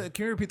shark. What was Yeah. it?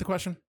 Can you repeat the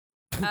question?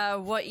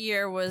 What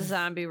year was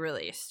Zombie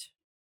released?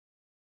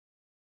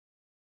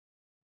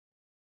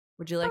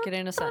 Would you like it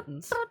in a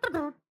sentence?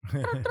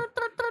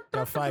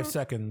 Got 5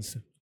 seconds.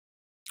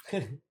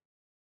 Take a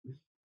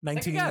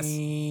guess.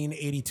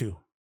 1982.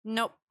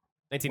 Nope.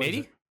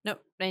 1980? Nope,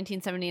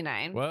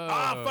 1979. Whoa.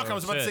 Fuck, I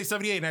was about to say shit.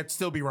 78 and I'd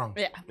still be wrong.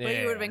 Yeah, but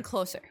you would have been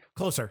closer.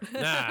 Closer. Nah,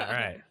 all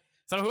right.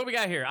 So who we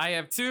got here? I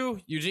have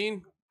 2.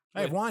 Eugene?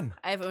 I have 1.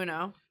 I have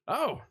Uno.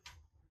 Oh.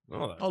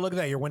 Well, Oh, look at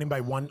that. You're winning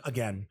by 1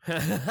 again.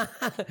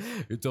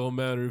 it don't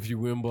matter if you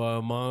win by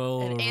a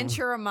mile. An inch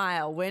or a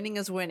mile. Winning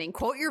is winning.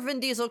 Quote your Vin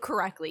Diesel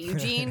correctly.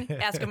 Eugene,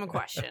 ask him a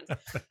question.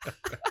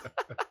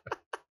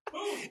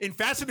 In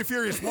Fast and the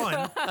Furious 1.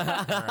 All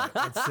right,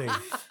 let's see.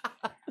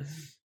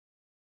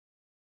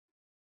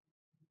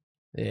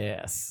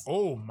 Yes.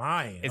 Oh,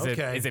 my. Is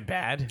it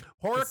bad?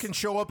 Horror can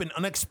show up in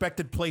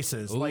unexpected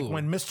places, like Ooh.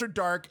 when Mr.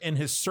 Dark and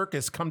his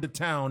circus come to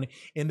town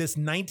in this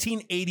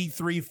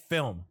 1983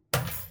 film.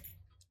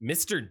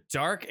 Mr.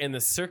 Dark and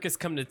the circus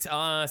come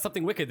to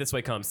something wicked this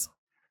way comes.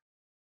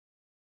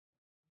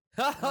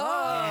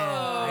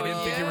 I didn't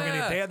think you were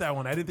going to get that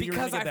one. I didn't think Because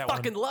you were going to I get that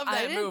fucking one. love that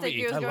I didn't movie. think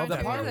he was I going love to that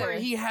The part movie. where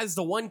he has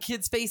the one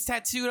kid's face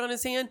tattooed on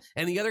his hand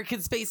and the other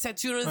kid's face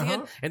tattooed on his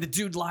hand, and the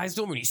dude lies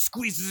to him and he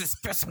squeezes his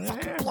fist and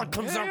fucking blood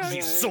comes out because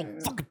he's so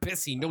fucking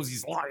pissed. He knows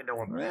he's lying to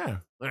him. Yeah.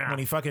 Yeah. When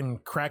he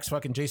fucking cracks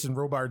fucking Jason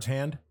Robard's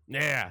hand.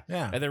 Yeah.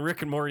 Yeah. And then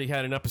Rick and Morty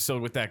had an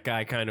episode with that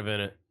guy kind of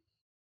in it.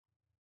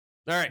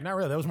 All right. Not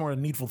really. That was more a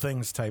Needful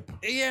Things type.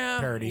 Yeah.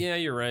 Parody. Yeah,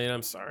 you're right.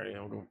 I'm sorry.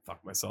 I'll go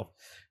fuck myself.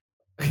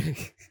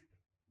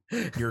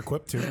 You're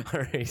equipped to.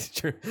 All right.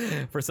 Sure.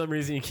 For some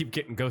reason, you keep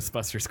getting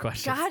Ghostbusters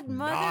questions. God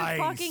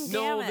motherfucking damn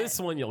No, it. this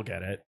one you'll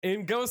get it.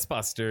 In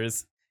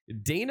Ghostbusters,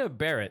 Dana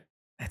Barrett,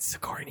 that's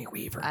Sigourney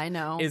Weaver, I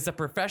know. is a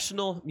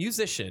professional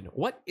musician.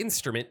 What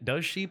instrument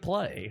does she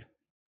play?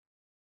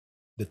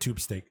 The tube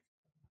steak.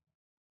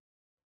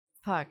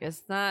 Fuck,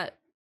 it's not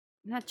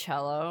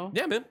cello.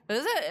 Yeah, man.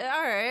 Is it?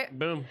 All right.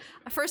 Boom.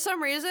 For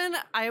some reason,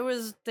 I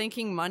was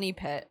thinking Money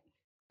Pit.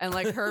 And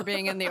like her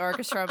being in the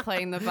orchestra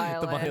playing the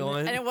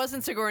violin. And it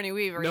wasn't Sigourney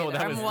Weaver No, either.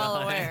 that I'm was well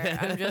not. aware.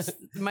 I'm just,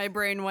 my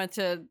brain went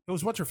to, It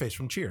was What's-Her-Face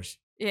from Cheers.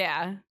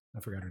 yeah. I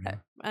forgot her name.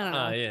 I don't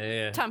know.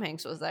 Yeah. Tom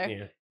Hanks was there.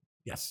 Yeah.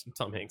 Yes.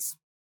 Tom Hanks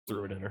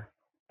threw it in her.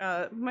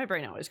 My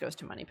brain always goes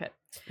to Money Pit.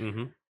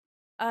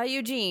 Mm-hmm.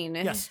 Eugene,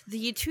 Yes.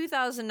 the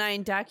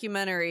 2009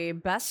 documentary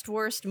Best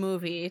Worst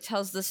Movie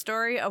tells the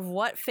story of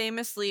what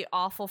famously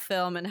awful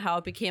film and how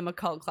it became a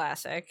cult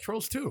classic.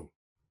 Trolls 2.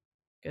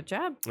 Good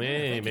job.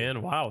 Hey, thank you.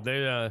 man. Wow.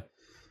 They, I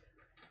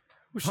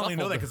only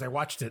know that because I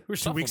watched it Who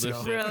 2 weeks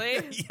shuffled ago. this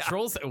Really? Yeah.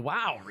 Trolls.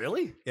 Wow,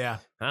 really? Yeah.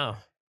 Oh.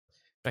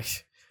 I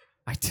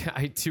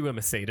too am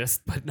a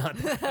sadist, but not.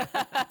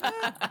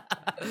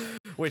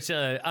 Which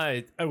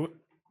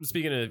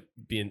speaking of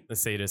being a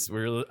sadist,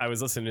 I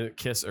was listening to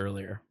Kiss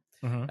earlier,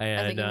 Mhm. and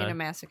I think you mean a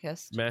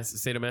masochist.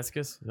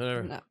 sadomasochist.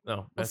 Whatever. No.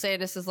 No. Well,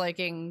 sadist is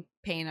liking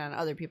pain on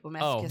other people.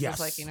 Oh, Masochist yes. is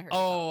liking to hurt.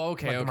 Oh,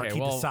 okay, Like the okay. Marquis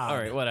de Well, Sade. all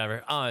right,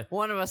 whatever.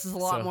 One of us is a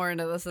lot So- more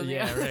into this than the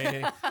Yeah, other.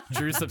 right.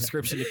 Drew's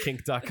subscription to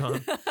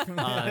kink.com.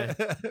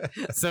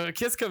 So a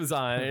Kiss comes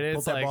on and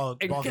it's that like ball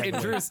and gag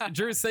away.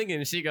 Drew's singing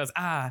and she goes,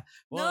 No,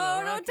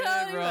 don't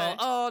tell roll anyone.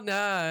 all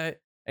night.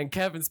 And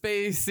Kevin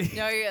Spacey.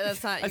 No, yeah,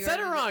 that's not. I you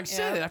said it already- wrong.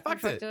 Shit, I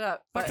fucked it.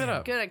 up. Fucked But it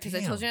up. Good, because I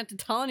Damn. told you not to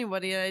tell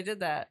anybody that I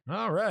did that.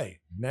 All right.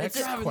 Next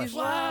It's a- question.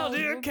 Wow,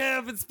 dear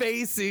Kevin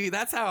Spacey.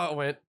 That's how it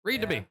went. Read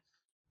to me.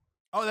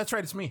 Oh, that's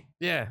right. It's me.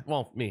 Yeah,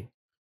 well, me.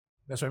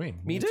 That's what I mean.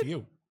 Me to did?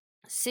 you.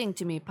 Sing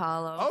to me,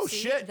 Paulo. Oh, See,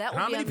 shit. that would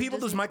How be many on the people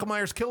does Disney- Michael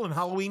Myers kill in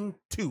Halloween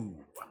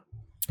 2?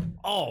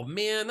 Oh,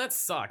 man, that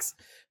sucks.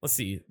 Let's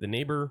see. The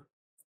Neighbor.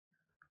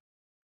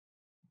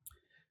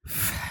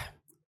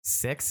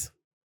 6? Is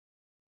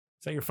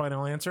that your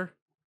final answer?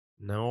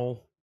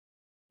 No.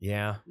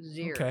 Yeah.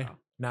 0. Okay.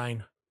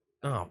 9.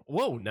 Oh,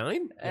 whoa,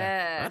 9?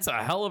 That's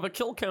a hell of a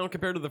kill count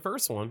compared to the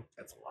first one.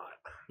 That's a lot.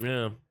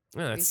 Yeah.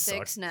 Yeah, that 6,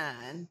 sucks.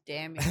 9.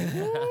 Damn you.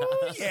 Ooh,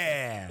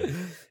 yeah.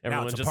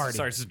 Everyone it's a just party.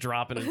 starts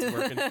dropping and it's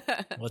working.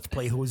 Let's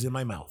play Who's in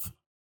My Mouth.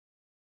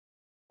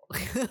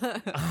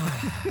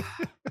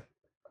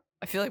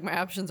 I feel like my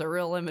options are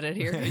real limited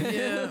here.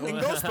 Yeah, In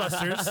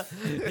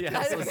Ghostbusters.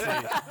 Yes, let's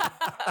see.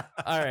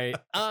 All right.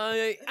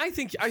 I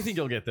think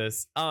you'll get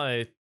this.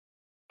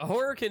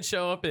 Horror can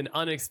show up in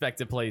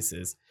unexpected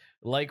places,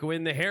 like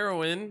when the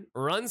heroine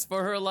runs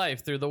for her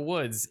life through the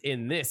woods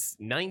in this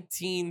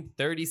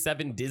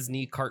 1937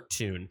 Disney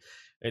cartoon.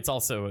 It's a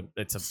Snow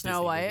Disney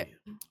White?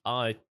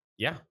 movie.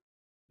 Yeah,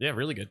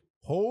 really good.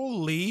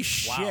 Holy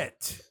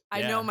shit. I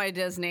Yeah. know my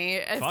Disney.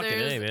 If Fucking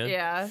there's- A, man.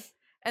 Yeah.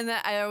 And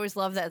that I always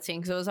love that scene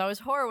because it was always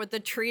horror with the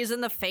trees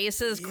and the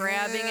faces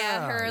grabbing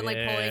at her and like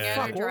pulling at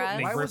Fuck, her what- dress.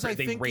 They, Why rip was her, I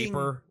they rape thinking-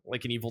 her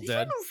like an Evil You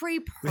Dead. didn't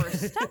rape her.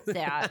 Stop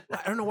that.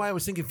 I don't know why I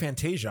was thinking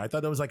Fantasia. I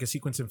thought that was like a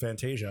sequence in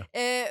Fantasia.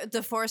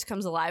 The Force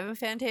comes alive in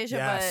Fantasia,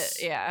 Yes.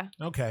 but yeah.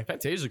 Okay.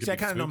 Fantasia could See, I be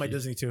kind of know my spooky.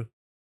 Disney too.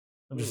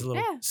 I'm just a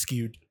little Yeah.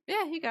 skewed.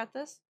 Yeah, you got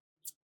this.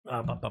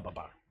 All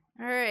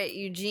right,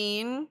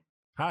 Eugene.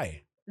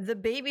 Hi. The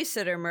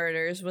Babysitter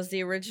Murders was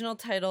the original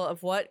title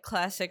of what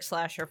classic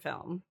slasher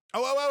film?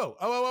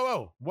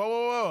 Oh,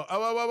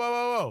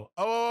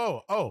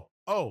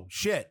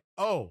 shit.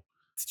 Oh,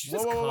 Did you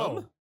just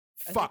come?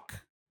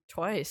 Fuck.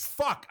 Twice.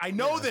 Fuck. I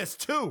know Yeah. this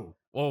too.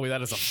 Oh,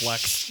 that is a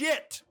flex.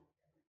 Shit.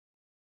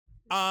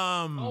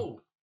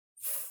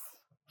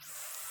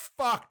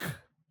 Fuck.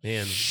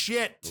 Man,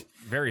 Shit.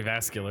 very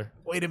vascular.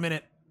 Wait a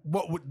minute.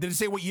 What did it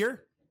say? What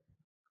year?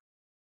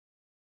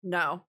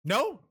 No.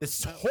 No, this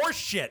is horse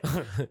shit.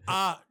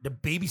 The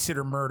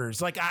Babysitter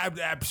Murders. Like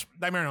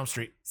Nightmare on Elm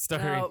Street.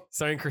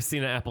 Starring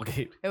Christina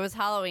Applegate. It was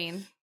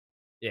Halloween.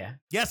 Yeah.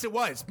 Yes, it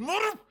was.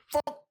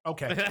 Motherfucker.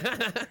 Okay.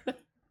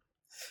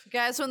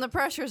 Guys, when the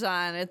pressure's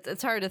on,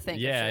 it's hard to think.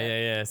 of shit.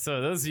 Yeah.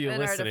 So those of you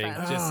In our listening,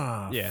 defense.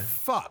 just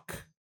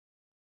Fuck.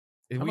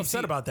 I'm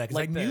upset about that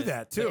because I knew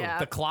that too. Yeah.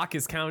 The clock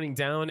is counting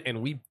down,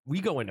 and we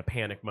go into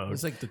panic mode.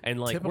 It's like the and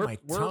like tip of we're my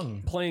we're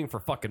tongue. playing for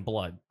fucking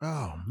blood.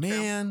 Oh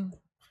man.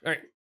 All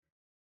right,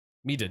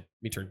 me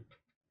turn.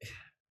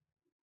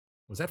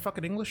 Was that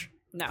fucking English?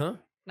 No, Huh?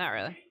 not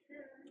really.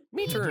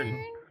 Me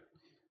turn.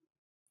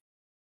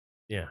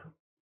 Yeah.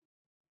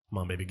 Come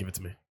on, baby, give it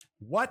to me.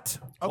 What?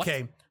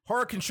 Okay.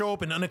 Horror can show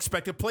up in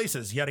unexpected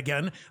places yet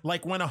again,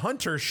 like when a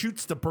hunter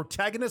shoots the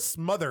protagonist's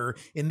mother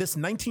in this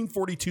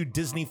 1942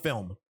 Disney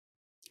film.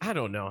 I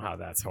don't know how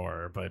that's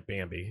horror, but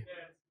Bambi.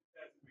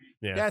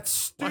 Yeah. That's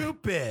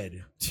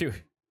stupid. Dude.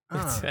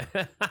 Ah.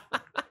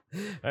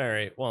 All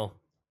right. Well,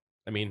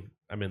 I mean,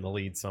 I'm in the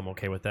lead, so I'm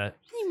okay with that.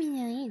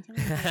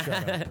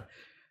 Shut up.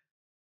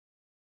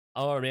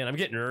 Oh man, I'm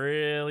getting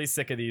really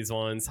sick of these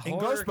ones. In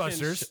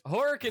Ghostbusters.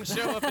 Horror can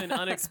show up in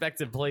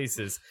unexpected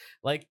places,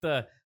 like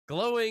the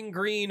glowing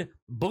green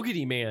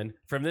boogity man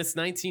from this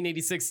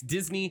 1986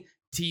 Disney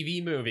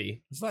TV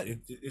movie. It's not,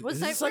 Was is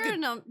this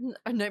Nightmare, like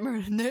a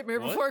Nightmare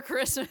What? Before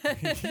Christmas? No,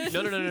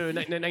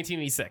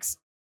 1986.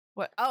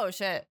 What? Oh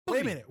shit!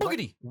 wait a minute.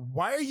 Boogity.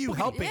 Why are you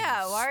helping?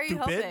 Yeah, why are you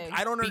stupid? helping?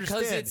 I don't Because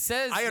understand. it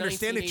says I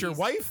understand it's your 1980s.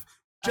 wife.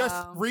 Just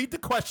Oh. read the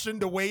question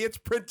the way it's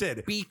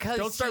printed. Because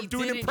Don't start she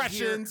doing didn't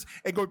impressions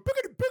and go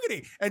boogity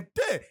boogity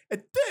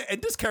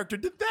and this character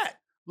did that.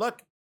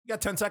 Look, you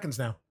got 10 seconds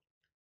now.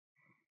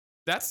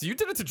 You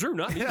did it to Drew,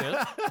 not me,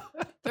 man.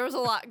 There was a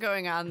lot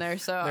going on there,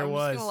 so There I'm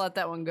was. just gonna let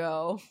that one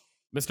go.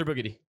 Mr.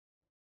 Boogity.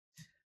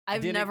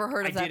 I've never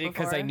heard of that I did it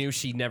before. because I knew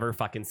she'd never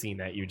fucking seen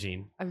that,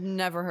 Eugene. I've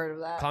never heard of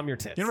that. Calm your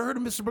tits. You never heard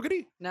of Mr.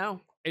 Boogity?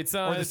 No, It's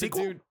Or the the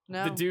sequel? dude,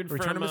 No. the dude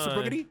Return from of Mr.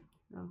 Boogity?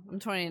 no, I'm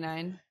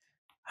 29.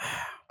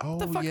 Oh,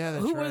 The fuck? yeah,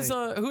 that's who right.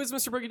 was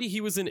Mr. Boogity?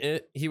 He was in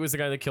It. He was the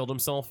guy that killed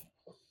himself.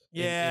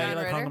 Yeah, he John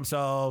like hung Ritter?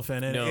 himself,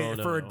 and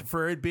No.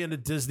 for it being a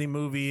Disney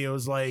movie, it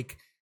was like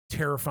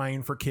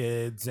terrifying for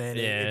kids, and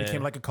it Yeah.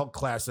 became like a cult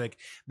classic.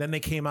 Then they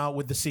came out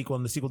with the sequel,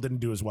 and the sequel didn't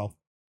do as well.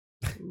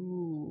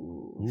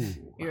 Ooh.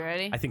 You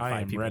ready? I think I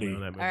 5 am people ready. know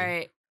that movie. All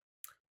right.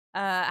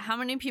 How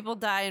many people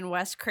die in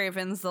Wes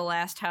Craven's The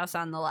Last House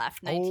on the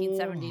Left,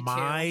 1972? Oh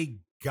my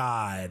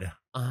god!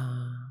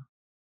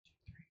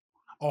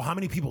 Oh, how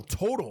many people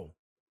total?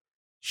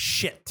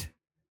 Shit.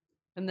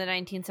 In the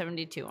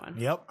 1972 one.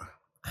 Yep.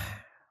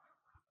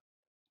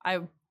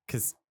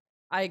 Because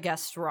I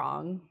guessed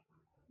wrong.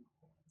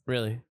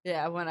 really,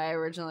 Yeah, when I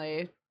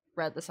originally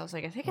read this, I was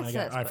like, I think it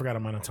says. I forgot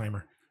I'm on a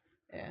timer.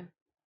 Yeah.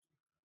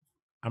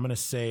 I'm gonna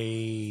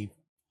say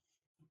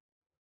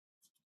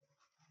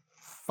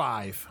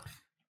 5.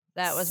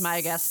 That was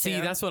my guess. see,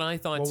 too. that's what I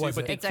thought What too. was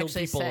But it? they It's killed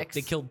actually people. 6.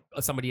 They killed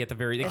somebody at the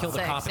very. They killed the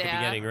 6, cop at the yeah.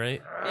 beginning,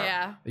 right?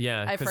 Yeah.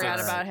 Yeah, I 'cause forgot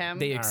it's- about him.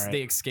 They All right.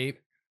 they escape.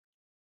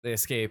 They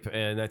escape,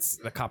 and that's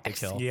the cop they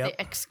kill. Yep.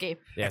 They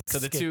escape. Yeah. So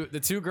the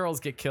two girls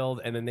get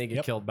killed, and then they get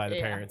Yep. killed by the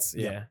Yeah. parents.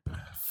 Yeah. Yep.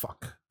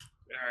 Fuck.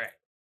 All right.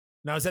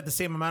 Now is that the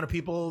same amount of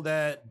people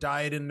that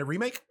died in the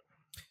remake?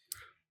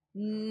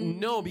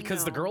 No,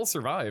 because the No. girl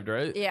survived,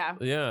 right? Yeah.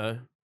 Yeah.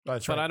 Oh,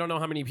 that's But I don't know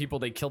how many people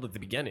they killed at the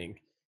beginning.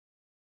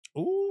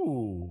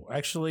 Ooh,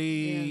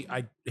 actually, Yeah.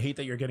 I hate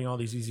that you're getting all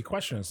these easy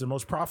questions. The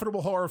most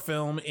profitable horror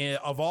film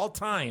of all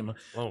time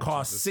Oh,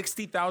 cost Jesus.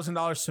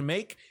 $60,000 to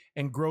make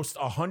and grossed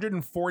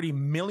 $140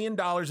 million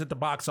at the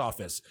box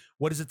office.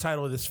 What is the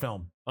title of this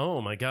film? Oh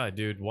my god,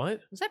 dude!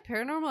 What Was that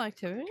Paranormal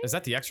Activity? is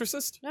that? The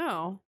Exorcist?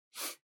 No.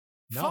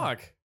 No.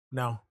 Fuck.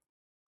 No.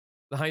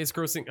 The highest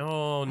grossing.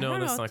 Oh I no, don't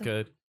know that's what not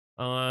good.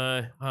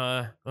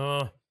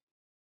 Oh,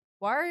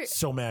 Why?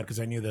 So mad because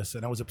I knew this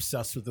and I was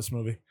obsessed with this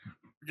movie.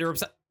 you're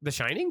upset. The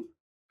Shining?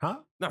 Huh?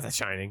 Not The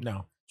Shining.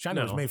 No.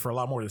 Shining was No. made for a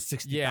lot more than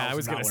 $60,000. Yeah, I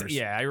was gonna say.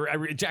 Yeah,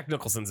 Jack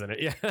Nicholson's in it.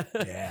 Yeah.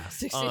 Yeah.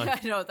 60. Uh, I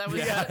know that was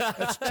yeah.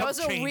 That's that was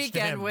chump a change to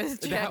weekend him. with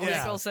That Jack was-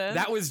 Nicholson.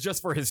 That was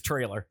just for his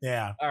trailer.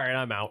 Yeah. All right,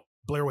 I'm out.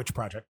 Blair Witch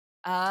Project.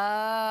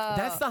 Oh,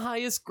 That's the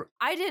highest.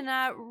 I did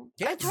not.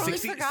 I totally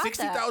forgot that.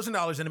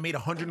 $60,000 and it made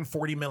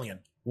 $140 million.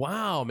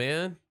 Wow,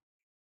 man.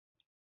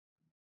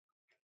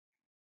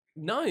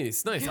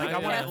 Nice. Like I Yeah,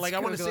 want it's to like I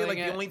want to say like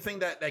Googling the it. only thing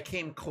that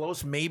came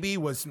close maybe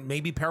was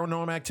maybe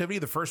Paranormal Activity,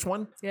 the first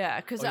one. Yeah,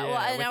 because Oh, yeah, well,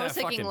 and with I was that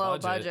thinking fucking low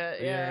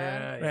budget.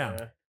 Yeah.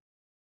 Yeah.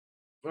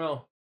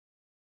 Well,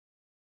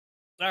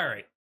 all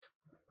right.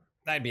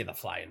 That'd be the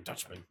Flying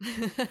Dutchman.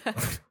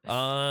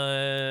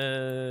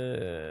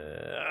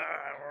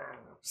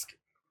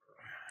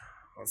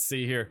 Let's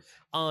see here.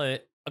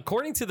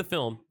 According to the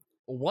film,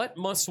 what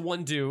must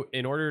one do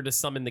in order to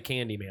summon the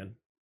Candyman?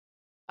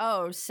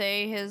 Oh,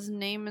 say his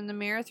name in the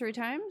mirror 3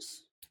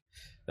 times?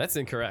 That's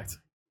incorrect.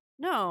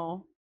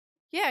 No.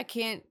 Yeah, I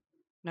can't.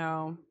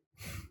 No.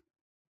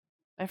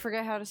 I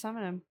forget how to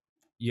summon him.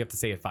 You have to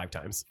say it 5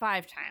 times.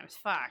 5 times.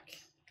 Fuck.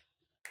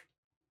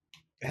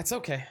 That's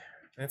okay.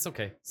 That's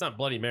okay. It's not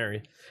Bloody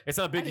Mary. It's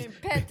not Biggie. I mean,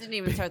 Pat didn't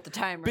even start the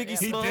timer. Biggie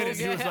yet. He did it.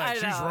 He was Yeah, like, I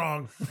she's know.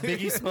 wrong.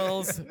 Biggie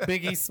Smalls.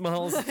 Biggie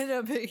Smalls. I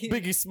know, Biggie.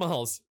 Biggie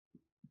Smalls.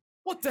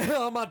 What the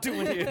hell am I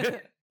doing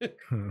here?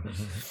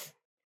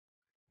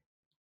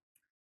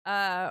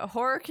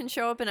 Horror can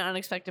show up in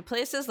unexpected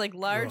places, like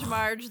Large Ugh.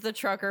 Marge the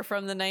trucker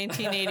from the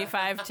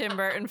 1985 Tim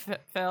Burton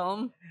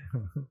film.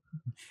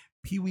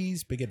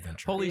 Pee-wee's Big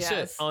Adventure. Holy shit!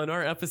 Yes. On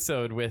our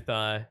episode with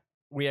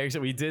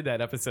we did that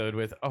episode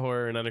with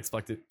horror and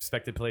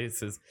unexpected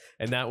places,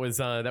 and that was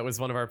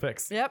one of our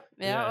picks. Yep.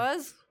 Yeah, Yeah. it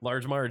was.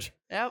 Large Marge.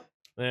 Yep.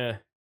 Yeah.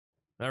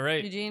 All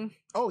right. Eugene.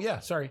 Oh yeah,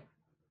 sorry.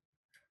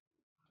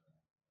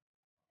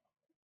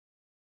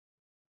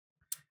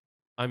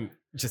 I'm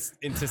just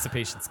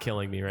anticipation's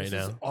killing me right This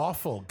now. is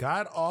awful.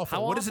 God awful.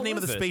 How What is the awful name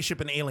of is the it?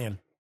 spaceship in Alien?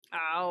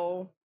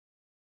 Ow.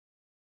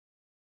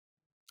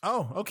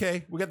 Oh,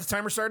 okay. We got the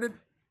timer started.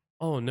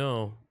 Oh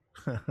no.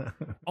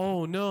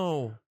 Oh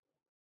no.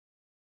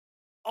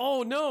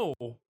 Oh no.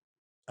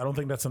 I don't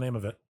think that's the name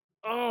of it.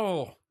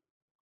 Oh.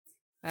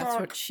 That's Fuck.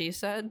 what she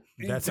said.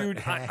 That's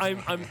Dude, I'm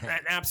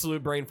an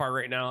absolute brain fart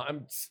right now.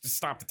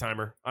 Stop the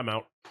timer. I'm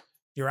out.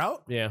 You're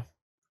out. Yeah.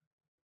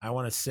 I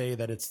want to say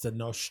that it's the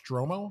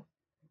Nostromo.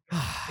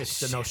 It's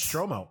the Shit.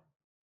 Nostromo.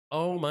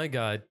 Oh my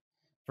god.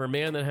 For a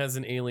man that has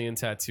an alien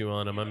tattoo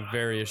on him, I'm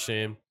very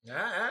ashamed.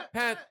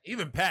 Pat.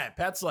 Even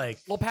Pat's like,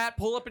 Well, Pat,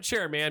 pull up a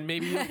chair, man.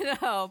 Maybe you I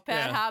know.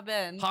 Pat, Yeah. hop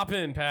in. hop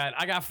in, Pat.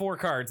 I got 4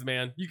 cards,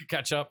 man. You can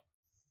catch up.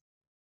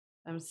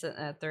 I'm sitting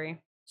at 3.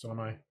 so am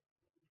I. All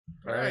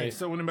All right, right.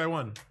 still winning by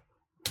 1.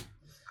 All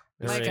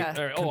right. Micah.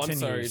 All right. Oh, I'm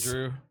sorry, Continues.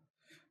 Drew.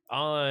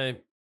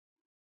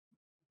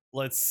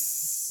 Let's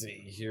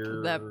see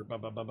here.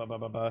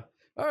 That-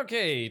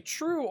 Okay,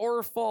 true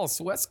or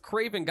false? Wes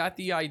Craven got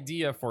the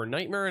idea for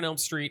Nightmare on Elm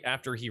Street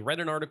after he read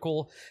an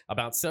article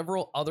about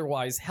several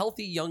otherwise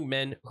healthy young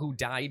men who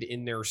died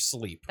in their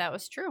sleep. That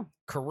was true.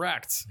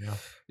 Correct. Yeah.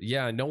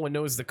 Yeah. No one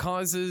knows the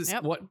causes.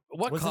 Yep. What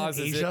Wasn't causes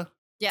it? Asia?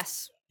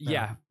 Yes.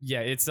 Yeah.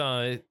 It's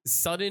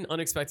sudden,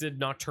 unexpected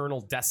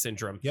nocturnal death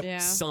syndrome. Yep. Yeah.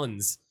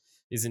 SUNS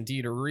is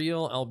indeed a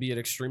real, albeit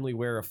extremely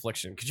rare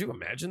affliction. Could you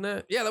imagine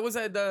that? Yeah, that was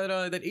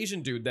that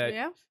Asian dude that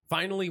Yeah.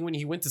 finally, when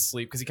he went to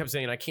sleep, because he kept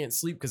saying, "I can't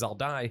sleep because I'll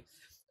die."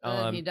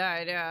 And he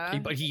died. Yeah.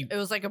 But he It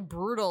was like a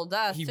brutal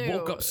death. he too.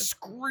 woke up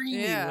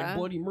screaming Yeah. like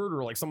bloody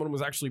murder, like someone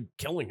was actually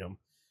killing him.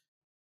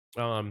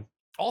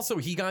 Also,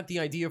 he got the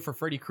idea for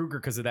Freddy Krueger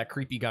because of that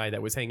creepy guy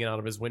that was hanging out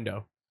of his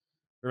window.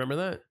 Remember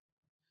that?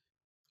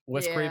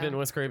 Wes Yeah.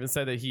 Craven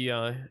said that he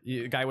a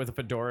guy with a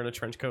fedora and a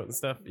trench coat and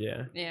stuff.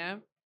 Yeah. Yeah.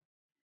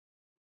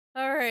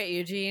 All right,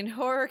 Eugene.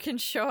 Horror can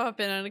show up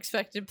in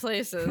unexpected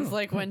places,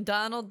 like when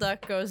Donald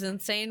Duck goes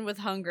insane with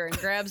hunger and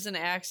grabs an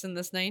axe in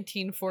this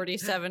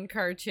 1947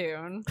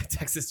 cartoon.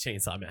 Texas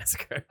Chainsaw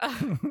Massacre.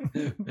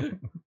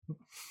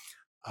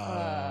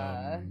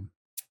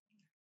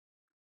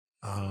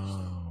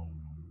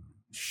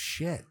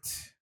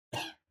 Shit.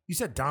 You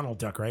said Donald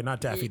Duck, right?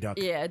 Not Daffy Duck.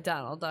 Yeah,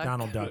 Donald Duck.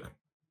 Donald Duck.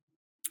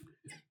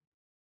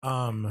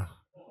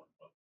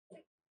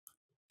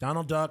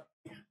 Donald Duck.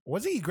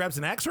 Was he grabs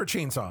an axe or a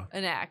chainsaw?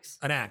 An axe.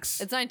 An axe.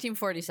 It's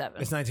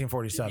 1947. It's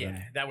 1947.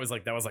 Yeah, that was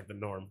like the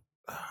norm.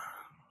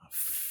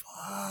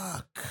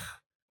 Fuck.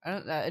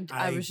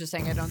 I was just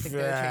saying I don't think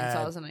there were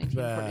chainsaws in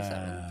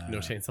 1947. No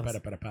chainsaws.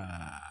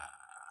 Ba-da-ba-da-ba.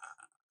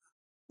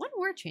 When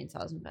were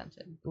chainsaws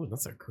invented? Ooh,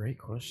 that's a great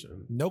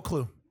question. No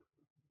clue.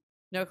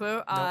 No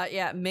clue.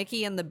 Yeah,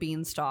 Mickey and the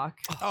Beanstalk.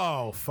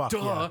 Oh fuck!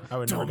 Yeah. I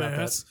would never got that.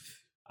 dumbass.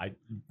 I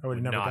would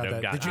have never Not got have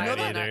that. gotten Did you that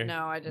know that? either.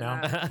 No, I did No?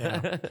 not.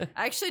 Yeah.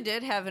 I actually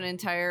did have an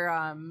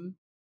entire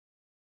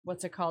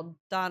what's it called?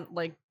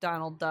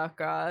 Donald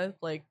Duck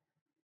like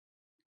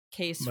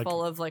case Like-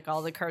 full of like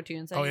all the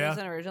cartoons I Oh, used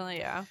yeah? in originally.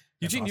 Yeah.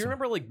 Eugene, awesome. you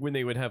remember like when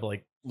they would have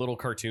like little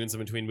cartoons in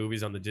between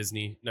movies on the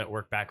Disney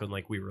Network back when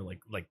like we were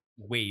like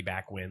way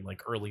back when,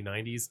 like early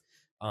 90s,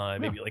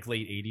 maybe like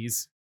late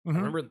 80s. I Mhm.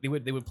 remember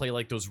they would play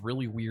like those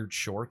really weird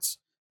shorts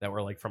that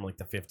were like from like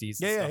the 50s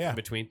and Yeah, stuff yeah. in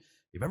between.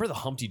 You remember the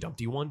Humpty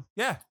Dumpty one?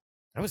 Yeah.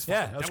 That was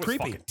Yeah, fucking, that was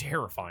creepy. fucking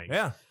terrifying.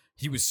 Yeah.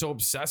 He was so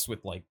obsessed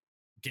with like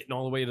getting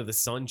all the way to the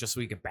sun just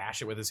so he could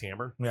bash it with his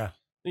hammer. Yeah.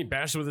 He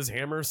bashed it with his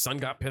hammer. Sun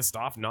got pissed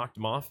off, knocked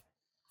him off.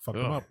 Fuck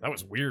him Ugh, up. that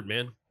was weird,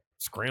 man.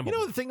 Scrambled. You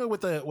know the thing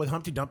with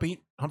Humpty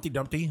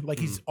Dumpty, like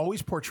he's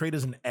always portrayed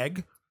as an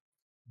egg,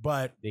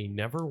 but they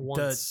never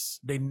once.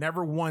 they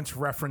never once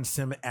referenced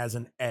him as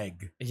an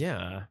egg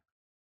Yeah.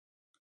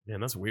 Man,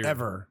 that's weird.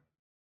 ever.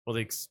 Well,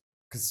 they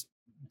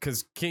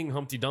because King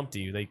Humpty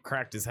Dumpty, they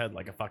cracked his head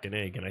like a fucking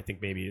egg, and I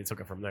think maybe they took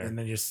it from there. And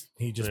then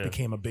he just Yeah.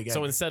 became a big egg.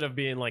 So instead of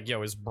being like,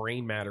 yo, his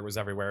brain matter was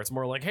everywhere, it's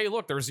more like, hey,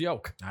 look, there's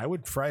yolk. I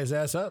would fry his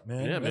ass up,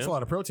 man. Yeah, That's man. a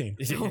lot of protein.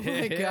 Oh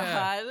my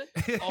Yeah.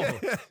 god. Oh.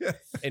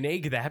 An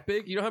egg that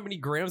big? You know how many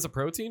grams of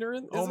protein are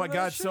in? Oh is my in that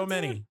God, shit, so dude?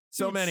 many.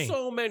 So Dude, many.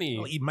 So many.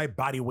 I'll eat my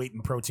body weight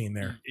in protein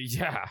there.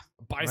 Yeah.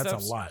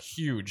 Biceps, lot.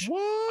 huge.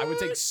 What? I would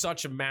take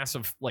such a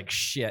massive like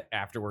shit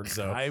afterwards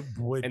though. I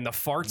would. And the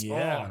farts.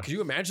 Yeah. Oh, could you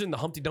imagine the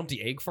Humpty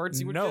Dumpty egg farts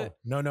he would no, get?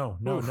 no.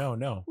 They Oof.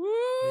 can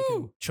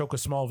Woo! choke a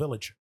small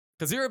village.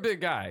 Because you're a big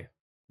guy.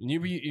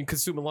 You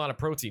consume a lot of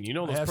protein. You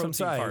know I those have some protein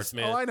size. farts,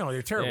 man. Oh, I know.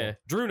 They're terrible. Yeah.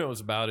 Drew knows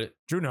about it.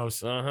 Drew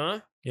knows. Uh-huh.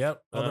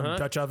 Yep. All them Uh-huh.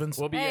 Dutch ovens.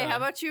 We'll be, Hey, how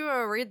about you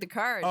read the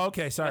card? Oh,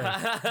 okay, sorry.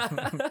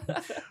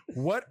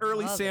 What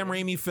early Love Sam it.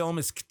 Raimi film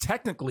is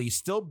technically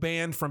still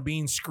banned from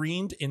being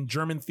screened in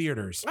German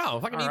theaters? Oh,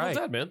 fucking All Evil right.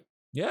 Dead, man.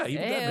 Yeah,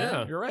 even that, Yeah.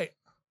 man. You're right.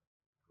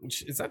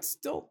 Is that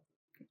still...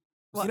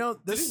 You know,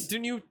 this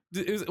Didn't you...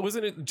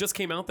 Wasn't it just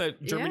came out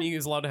that Germany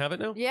is allowed to have it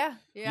now? Yeah,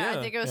 I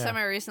Yeah. think it was Yeah.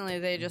 semi recently.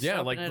 They just Yeah,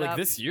 opened like it up.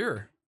 this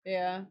year.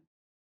 Yeah.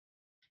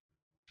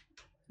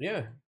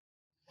 Yeah.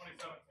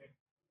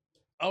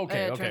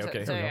 Okay, It okay, turns out-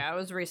 okay. So yeah, it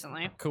was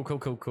recently.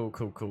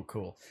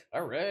 Cool.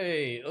 All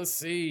right, let's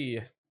see.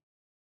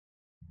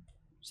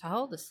 So how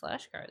old is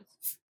Slash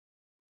Cards?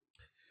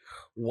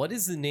 What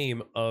is the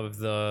name of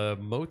the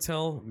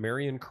motel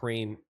Marion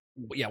Crane?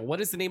 Yeah,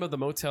 what is the name of the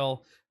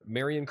motel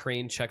Marion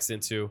Crane checks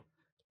into,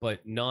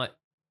 but not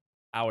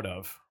out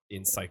of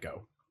in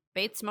Psycho?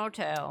 Bates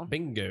Motel.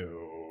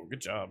 Bingo. Good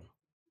job.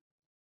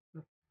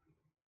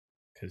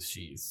 Because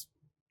she's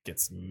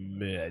gets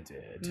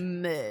murdered.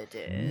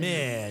 Murder.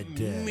 Mad.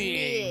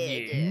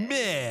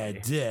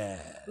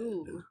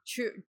 Ooh,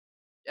 true.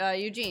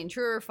 Eugene,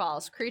 true or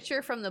false?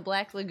 Creature from the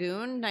Black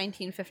Lagoon,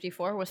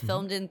 1954, was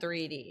filmed in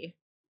 3D.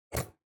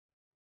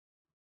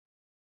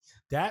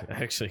 That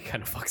Actually,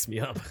 kind of fucks me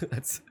up.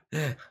 That's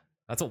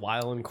a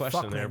wild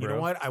question fuck, there, man. bro. You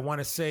know what? I want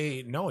to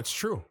say no. It's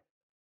true.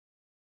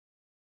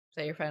 Is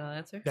that your final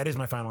answer? That is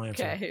my final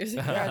answer. Okay, he was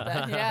correct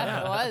then.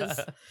 Yeah, it was.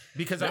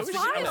 Because I was,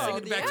 That's thinking,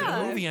 wild, back to yeah.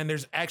 the movie, and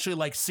there's actually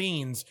like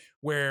scenes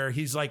where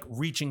he's like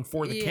reaching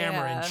for the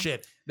camera and Yeah.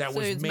 shit that So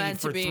was it's made meant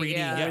to for be, 3D.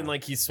 yeah. I mean,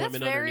 like he's That's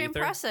swimming very underneath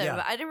impressive.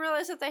 Yeah. I didn't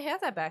realize that they had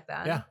that back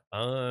then. Yeah.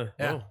 her.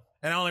 Yeah. Oh.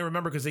 And I only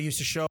remember because they used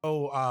to show,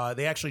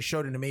 they actually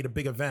showed it and made a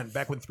big event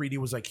back when 3D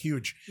was like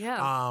huge Yeah.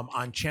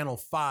 on Channel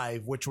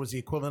 5, which was the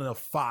equivalent of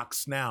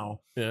Fox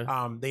now.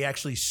 Yeah. They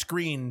actually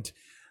screened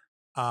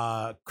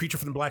Creature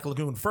from the Black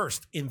Lagoon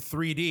first in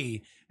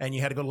 3D, and you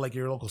had to go to like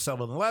your local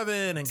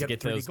 7-Eleven and To get get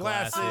 3D those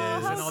glasses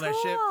glasses. and all that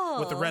shit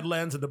with the cool. red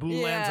lens and the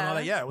blue lens and all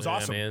that. Yeah, it was Yeah,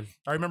 awesome. man.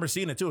 I remember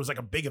seeing it too. It was like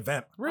a big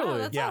event. Really? Oh,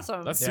 that's Yeah.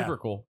 awesome. That's Yeah. super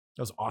cool.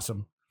 That was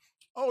awesome.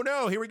 Oh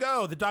no, here we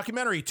go. The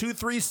documentary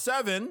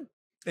 237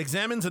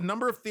 examines a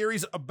number of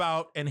theories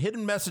about and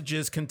hidden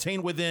messages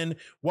contained within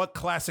what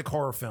classic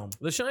horror film?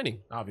 The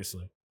Shining.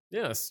 Obviously.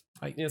 Yes.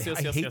 I Yes.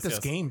 hate this Yes.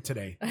 game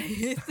today.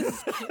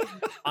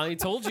 I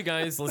told you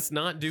guys, let's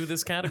not do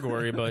this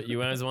category, but you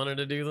guys wanted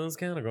to do this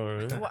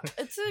category.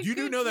 It's a You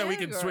do good know that we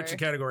can switch the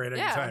category at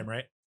any Yeah. time,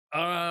 right?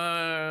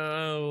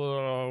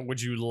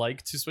 Would you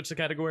like to switch the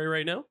category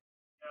right now?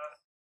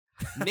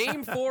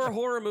 Name 4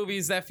 horror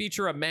movies that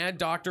feature a mad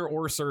doctor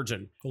or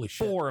surgeon. Holy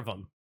shit. 4 of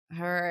them.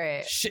 All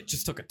right. Shit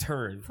just took a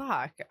turn.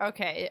 Fuck.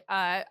 Okay.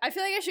 I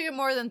feel like I should get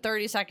more than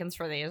 30 seconds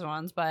for these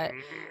ones, but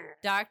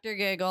Dr.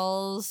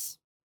 Giggles.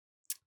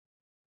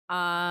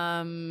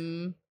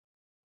 Wow.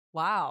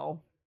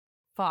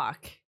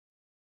 Fuck.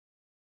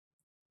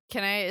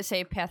 Can I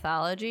say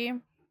pathology?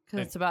 Because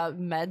it's about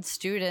med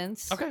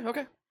students. Okay.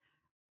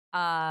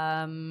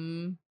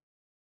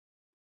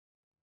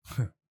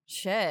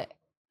 Shit.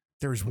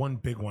 There's one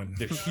big one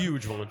The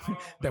huge one.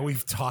 that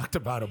we've talked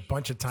about a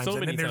bunch of times. So and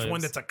many then there's one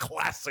times. that's a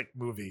classic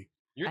movie.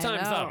 Your I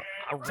time's know.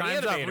 up.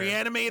 Time's up.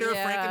 Reanimator,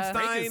 Yeah. Frankenstein,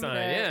 Frankenstein.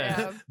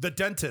 Yeah. The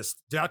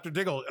Dentist, Dr.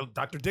 Diggle,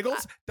 Dr.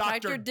 Diggles,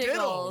 Dr.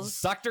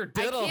 Diggles. Dr.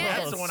 Diddle. can't.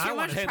 That's the one It's I too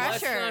wanted. much And let's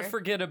pressure. not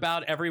forget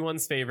about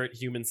everyone's favorite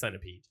Human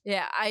Centipede.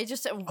 Yeah, I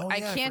just I yeah, I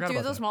can't forgot do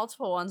about those that.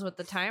 multiple ones with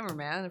the timer,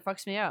 man. It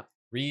fucks me up.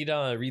 Read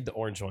the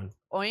orange one.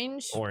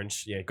 Orange.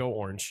 Orange. Yeah, go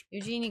orange.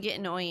 Eugene, you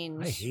getting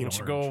orange. I hate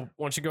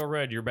Once you go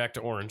red, you're back to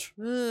orange.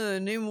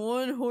 Name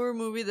one horror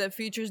movie that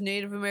features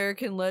Native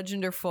American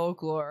legend or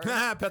folklore.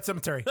 Pet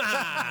Cemetery.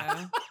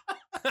 Yeah.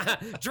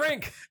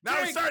 Drink. Now we're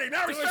Drink. starting.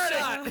 Now we're Do a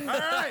starting. All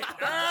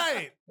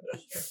right.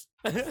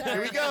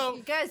 Here we go.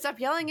 You guys stop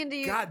yelling into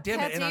you. God damn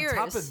it. Pet's And on ears.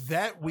 top of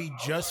that, we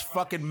just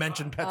fucking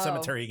mentioned Pet Oh.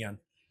 Cemetery again.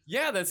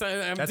 Yeah, that's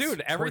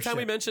dude. Every time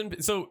we horseshit.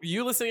 mention, so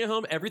you listening at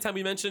home, every time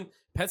we mention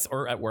pets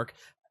or at work,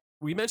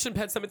 we mention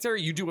Pet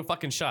Cemetery, you do a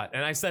fucking shot,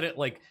 and I said it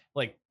like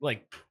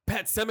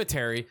Pet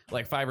Cemetery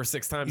like 5 or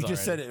 6 times. You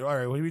just already. said it. All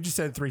right. Well, we just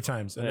said it 3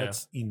 times, and Yeah.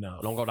 that's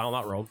enough. Don't go down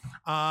that road.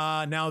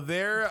 Now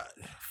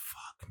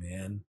fuck,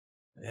 man.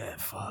 Yeah,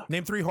 fuck.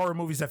 Name 3 horror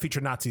movies that feature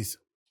Nazis.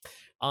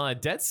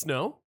 Dead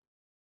Snow.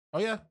 Oh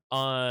yeah.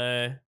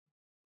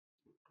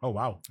 Oh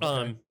wow.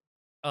 Okay.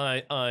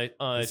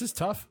 This is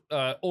tough.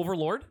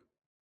 Overlord.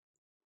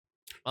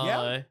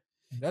 Yeah.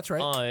 That's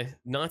right.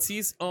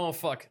 Nazis. Oh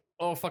fuck.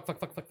 Fuck.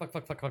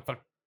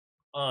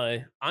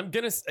 I'm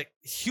gonna say,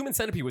 Human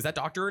Centipede. Was that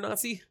Doctor or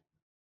Nazi?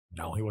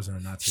 No, he wasn't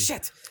a Nazi.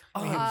 Shit.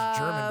 I mean, he was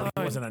German,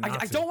 but he wasn't a Nazi.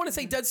 I don't want to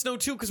say Dead Snow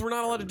too because we're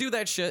not allowed to do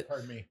that shit.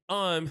 Pardon me.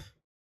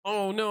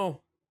 Oh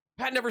no.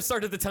 Pat never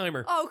started the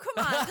timer. Oh,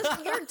 come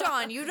on. You're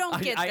done. You don't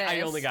get this.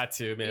 I only got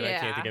 2, man. I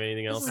can't Yeah. think of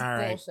anything This else. is All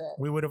right. bullshit.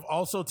 We would have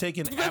also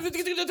taken. Stop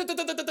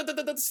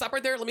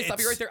right there. Let me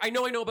stop you right there. I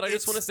know, but I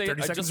just want to say it.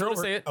 30 I seconds just are want to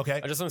over. say it.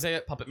 Okay. I just want to say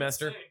it. Puppet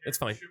Master. It's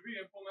fine. Should we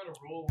implement a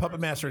rule? Puppet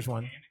Master is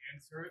one.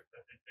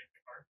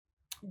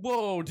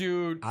 Whoa,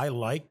 dude. I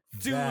like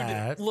Dude,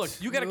 that. look,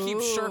 you gotta keep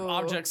sharp Ooh.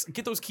 objects.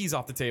 Get those keys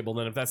off the table,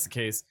 then, if that's the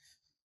case.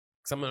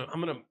 Because I'm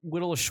gonna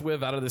whittle a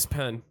schwiv out of this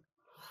pen.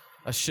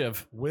 A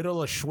shiv.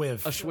 Whittle a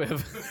schwiv. A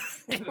schwiv.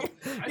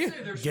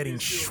 Getting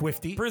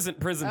swifty. prison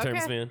Okay.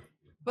 terms, man.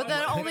 But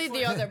then only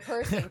the other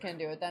person can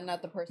do it. Then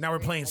not the person. Now we're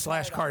reading playing the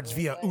slash card, cards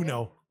via obviously.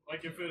 Uno.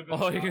 Like if it had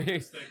been Oh, a yeah.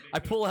 mistake, I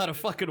pull out a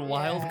fucking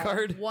wild Yeah,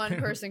 card. One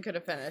person could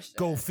have finished.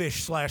 Go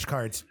fish slash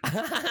cards.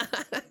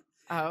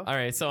 Oh. All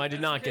right, so I did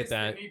not get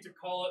that. They need to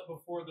call it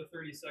before the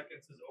 30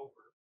 seconds is over.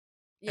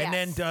 And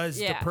then Yes. does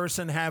the Yeah.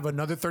 person have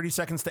another 30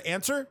 seconds to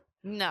answer?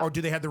 No. Or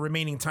do they have the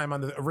remaining time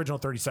on the original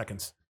 30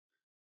 seconds?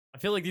 I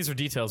feel like these are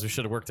details we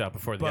should have worked out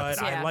before the But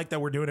episode. Yeah. I like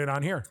that we're doing it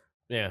on here.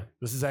 Yeah.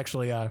 This is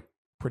actually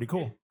pretty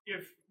cool.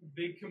 If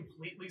they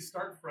completely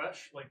start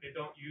fresh, like they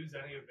don't use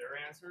any of their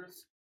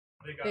answers,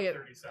 they got They get-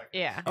 30 seconds.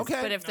 Yeah. Okay.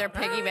 But if they're No,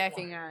 no, no.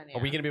 piggybacking on, yeah.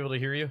 Are we gonna be able to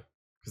hear you?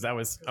 Because that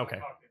was 'Cause I'm okay.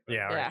 talking,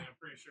 Yeah, but alright. I'm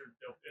pretty sure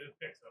it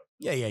picks up.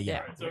 Yeah.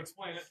 Yeah. Alright, so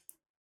explain it.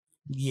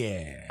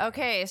 Yeah.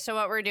 Okay, so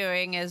what we're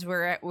doing is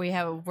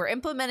we're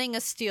implementing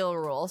a steal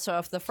rule. So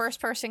if the first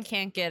person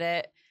can't get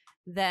it,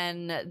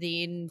 then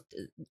the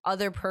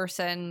other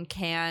person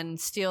can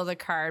steal the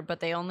card, but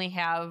they only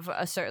have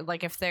a certain,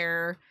 like if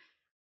they're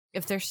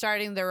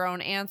starting their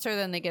own answer,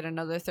 then they get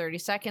another 30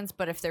 seconds.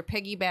 But if they're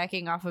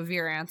piggybacking off of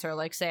your answer,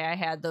 like say I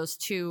had those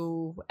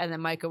two and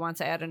then Micah wants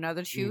to add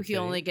another two, he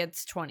Okay. only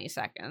gets 20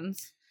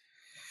 seconds.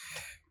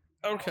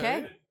 Okay.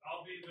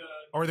 I'll be the.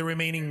 Or the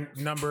remaining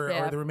number,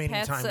 or the remaining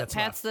Pat's time that's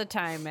Pat's left. the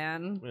time,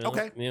 man. Well,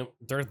 Okay. Yep.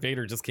 Darth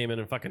Vader just came in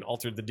and fucking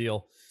altered the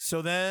deal.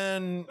 So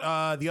then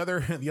the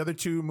other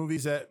two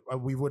movies that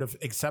we would have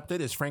accepted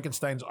is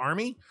Frankenstein's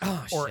Army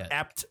Oh or shit.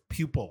 Apt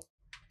Pupil.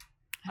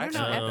 I don't know.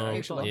 Actually, Epic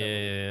Oh, People.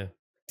 yeah.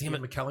 Damn it.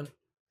 Ian McKellen.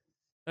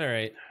 All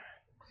right.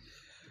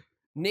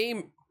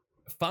 Name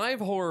 5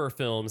 horror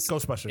films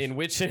Ghostbusters. in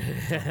which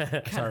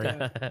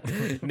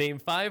Name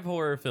 5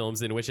 horror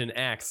films in which an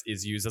axe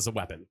is used as a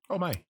weapon. Oh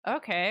my.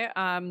 Okay.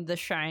 The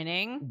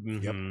Shining.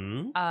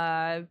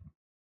 Mhm.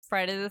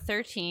 Friday the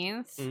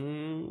 13th.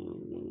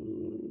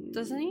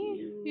 Doesn't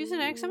he use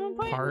an axe at one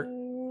point?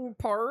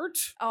 Part.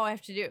 Oh, I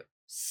have to do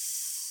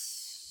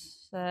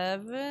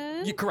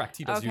 7. Yeah, correct.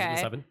 He does use it in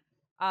Okay. 7.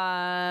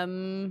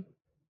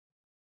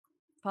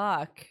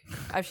 Fuck.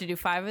 I have to do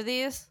 5 of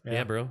these.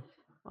 Yeah, bro.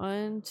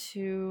 1,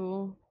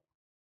 2.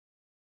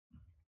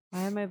 Why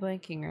am I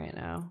blanking right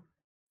now?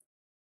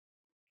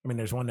 I mean,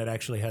 there's one that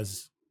actually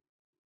has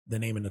the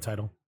name in the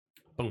title.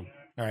 Boom.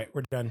 All right,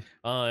 we're done.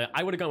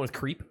 I would have gone with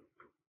Creep.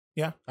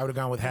 Yeah, I would have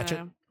gone with Hatchet.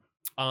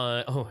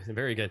 Oh,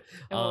 very good.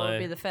 And what would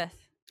be the 5th?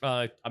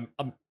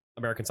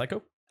 American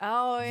Psycho.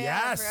 Oh yeah,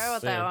 Yes! I forgot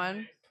about Yeah. that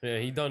one. Yeah,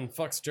 he done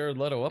fucks Jared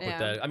Leto up with Yeah.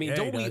 that. I mean, Yeah,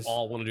 don't he we does.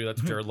 all want to do that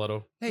to Jared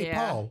Leto? Hey,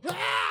 Yeah. Paul.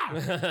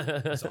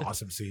 That's That's an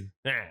awesome scene.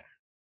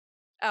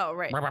 Oh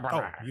right.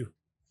 Oh, you.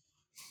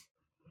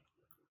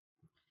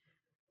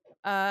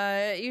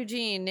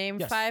 Eugene, name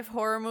Yes. 5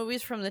 horror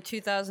movies from the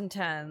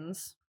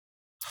 2010s.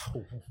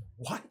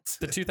 What?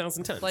 The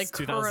 2010s. Like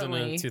 2000,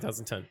 currently.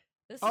 2010.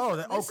 This Oh,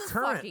 is, the- this is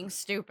current. fucking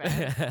stupid.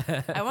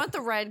 I want the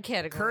red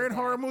category. Current back.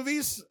 horror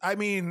movies? I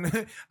mean,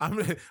 I'm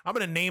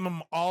gonna name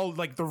them all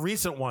like the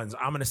recent ones.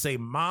 I'm gonna say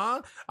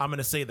Ma. I'm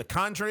gonna say The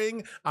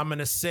Conjuring. I'm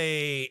gonna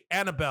say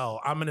Annabelle.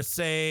 I'm gonna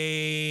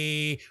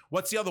say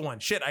what's the other one?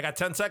 Shit, I got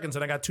 10 seconds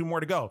and I got 2 more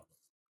to go.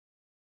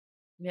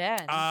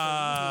 Yeah.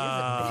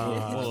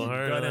 Well,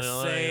 Gonna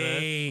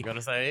say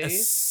Gonna say.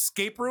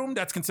 Escape Room.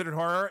 That's considered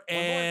horror, One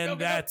more, and go, go,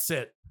 go. that's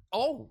it.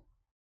 Oh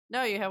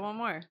No, you have one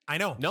more. I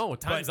know. no!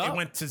 Time's but up. it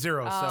went to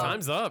 0. Oh. So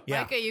Time's up.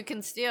 Yeah. Micah, you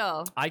can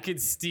steal. I could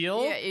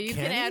steal. Yeah, you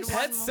can Can add you?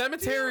 one Pet more.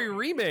 Cemetery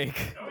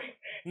remake.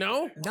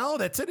 No. no,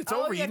 that's it. It's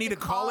Oh, over. you You have need to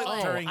to call it call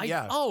it. during.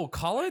 Yeah.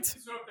 Call it. So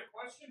if the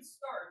question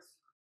starts,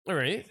 All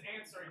right. his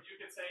answer, you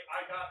can say,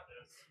 I got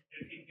this.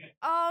 If he can.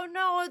 Oh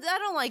no, I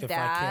don't like If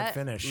that. I can't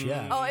finish,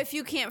 yeah. Oh, if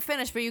you can't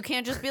finish, but you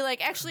can't just be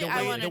like, actually,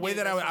 I want to. the way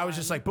that I was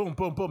just like boom,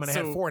 boom, boom, and I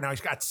So- had 4. Now I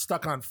got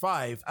stuck on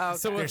 5. Okay.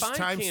 So There's if I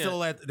time can't-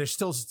 still at. There's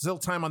still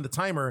time on the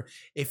timer.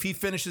 If he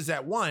finishes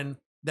at 1,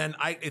 then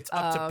it's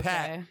up to Oh,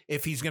 Pat okay.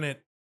 if he's gonna.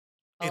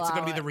 It's Allow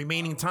gonna be it. the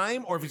remaining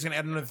time, or if he's gonna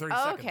add another 30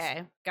 seconds.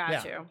 Okay, got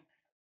Yeah. you.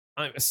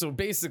 So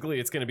basically,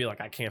 it's gonna be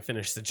like I can't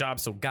finish the job,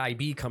 so Guy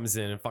B comes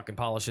in and fucking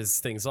polishes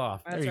things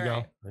off That's There you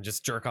right. go. and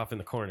just jerk off in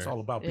the corner. It's all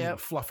about being Yep.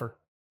 a fluffer.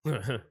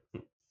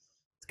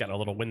 It's got a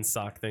little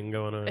windsock thing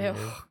going on. Ew,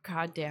 here.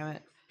 God damn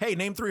it. Hey,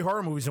 name 3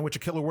 horror movies in which a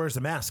killer wears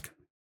a mask.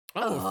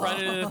 Oh,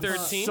 Friday the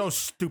 13th, So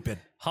stupid.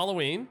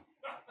 Halloween.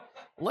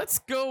 Let's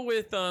go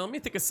with. Let me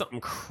think of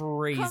something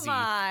crazy. Come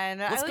on.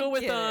 Let's go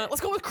with.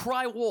 Let's go with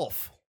Cry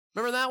Wolf.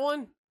 Remember that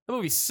one? The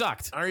movie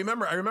sucked, I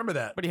remember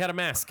that. but he had a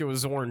mask. It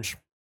was orange.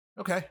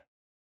 Okay.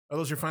 Are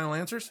those your final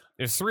answers?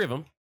 There's 3 of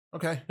them.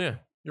 Okay. Yeah.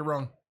 You're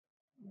wrong.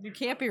 You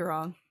can't be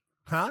wrong.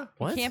 Huh?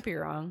 What? You can't be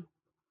wrong.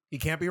 You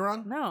can't be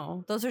wrong?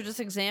 No, those are just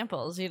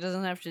examples. He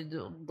doesn't have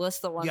to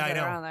list the ones Yeah, I that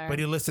are on know. there. But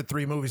he listed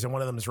 3 movies and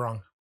one of them is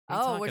wrong. What are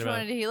you oh, talking which about?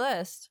 one did he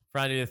list?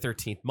 Friday the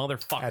 13th,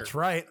 motherfucker. That's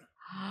right.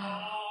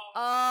 Oh.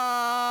 That's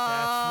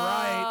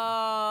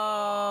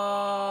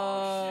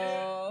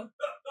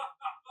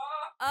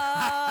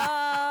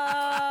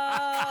right.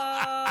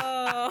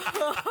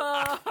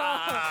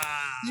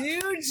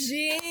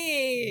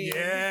 Eugene.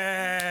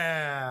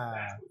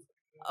 Yeah.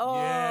 Oh,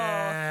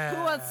 Yeah.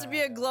 who wants to be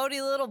a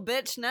gloaty little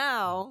bitch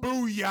now?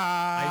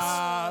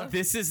 Booyah.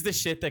 This is the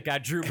shit that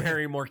got Drew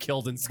Barrymore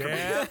killed in Scream.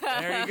 Yeah,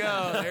 there you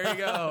go. There you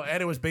go.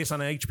 And it was based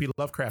on an H.P.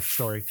 Lovecraft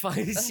story. All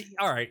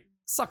right,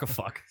 suck a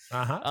fuck.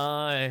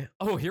 Uh-huh.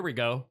 Oh, here we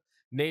go.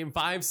 Name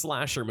 5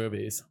 slasher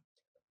movies.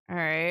 All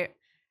right.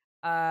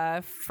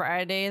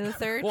 Friday the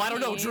 13th. Well, I don't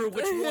know, Drew.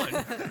 Which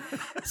one?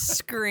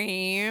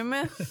 Scream.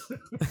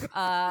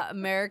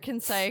 American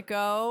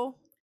Psycho.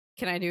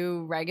 Can I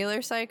do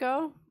regular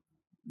Psycho?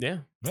 Yeah.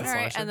 That's All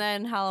right, slasher. and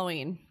then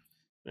Halloween.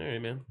 All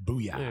right, man.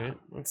 Booyah. All right.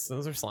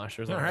 Those are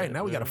slashers. All right,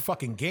 now we got a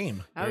fucking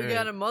game. Now we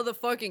got a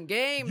motherfucking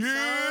game,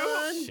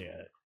 Yeah. son.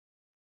 Shit.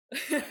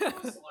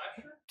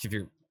 If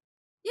you're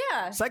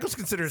Yeah. Psycho's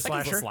considered a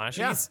Psycho's slasher. a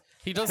slasher. Yeah.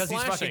 He does Because he's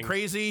slashing. fucking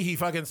crazy. He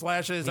fucking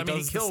slashes. He I mean, he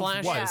does the kills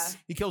slash. what? Yeah.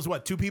 He kills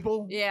what? 2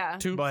 people? Yeah.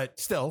 Two. But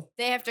still.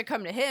 They have to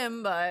come to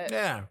him, but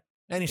Yeah.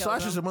 And he Kill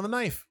slashes them. him with a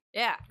knife.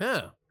 yeah.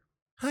 Yeah.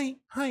 Hi,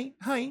 hi,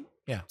 hi.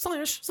 Yeah.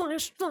 Slash.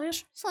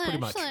 Pretty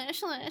much.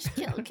 slash,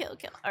 kill.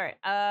 All right.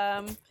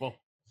 Well,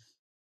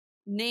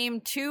 Name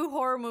 2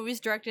 horror movies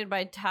directed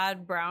by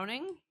Todd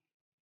Browning.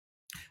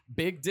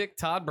 Big Dick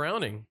Todd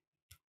Browning.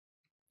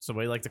 So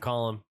what do you like to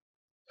call him?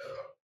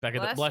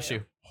 Bless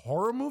you.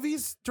 Horror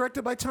movies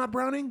directed by Todd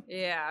Browning?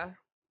 Yeah.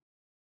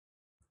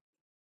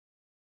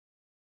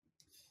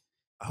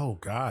 Oh,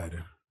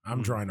 God.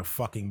 I'm drawing a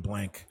fucking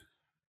blank.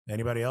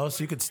 Anybody else?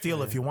 You could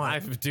steal if you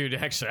want. Dude,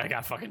 actually, I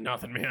got fucking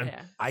nothing, man.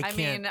 Yeah. I can't.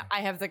 mean,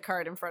 I have the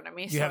card in front of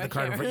me. You so have I the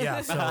card in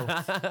can't front-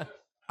 yeah,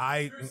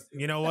 so-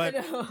 you know what? I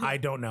know. I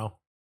don't know.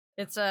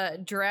 It's a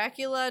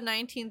Dracula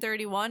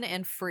 1931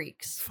 and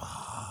Freaks.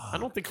 I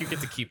don't think you get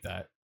to keep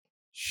that.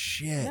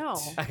 Shit. No.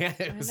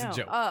 It was I know. a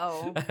joke.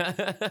 Uh-oh.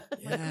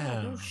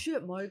 Yeah. Oh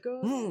shit,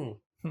 Micah.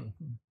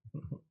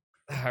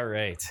 All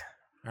right.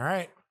 All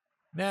right.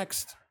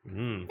 Next.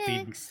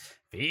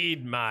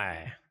 Feed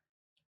my.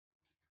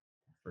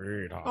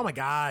 Oh my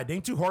God.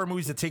 Name 2 horror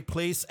movies that take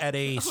place at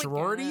a Oh my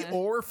sorority God.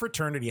 or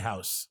fraternity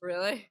house.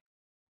 Really?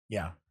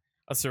 Yeah.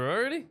 A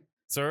sorority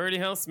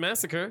house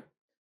massacre,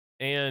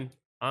 and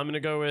I'm gonna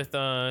go with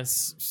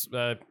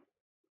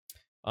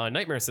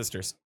Nightmare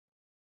Sisters.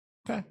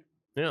 Okay.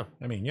 Yeah,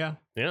 I mean, yeah.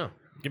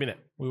 give me that.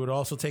 We would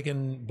also take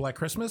in Black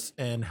Christmas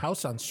and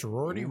House on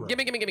Sorority Road. Give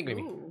me.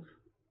 Ooh.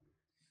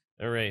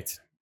 All right.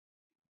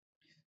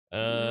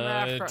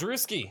 Mafra.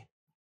 Drewski.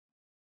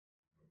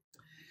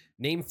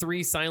 Name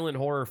 3 silent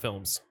horror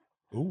films.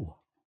 Ooh.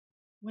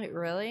 Wait,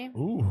 really?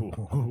 Ooh.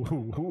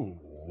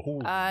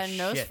 Shit.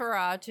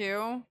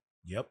 Nosferatu.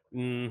 Yep.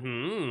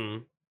 Mm-hmm.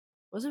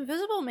 Was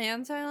Invisible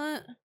Man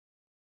silent?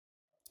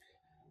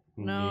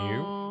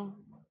 No.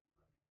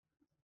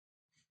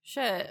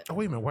 Shit. Oh,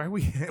 wait a minute.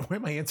 Why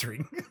am I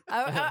answering?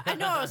 I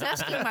know. I was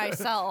asking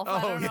myself. I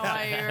don't know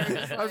why you're.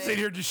 Just I'm sitting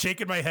here just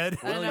shaking my head.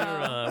 I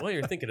know. While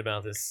you're thinking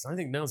about this, I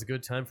think now's a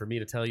good time for me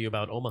to tell you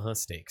about Omaha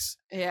Steaks.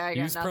 Yeah, I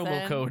got Use promo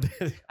nothing. code.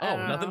 I Oh,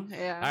 don't nothing? know,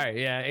 Yeah. All right,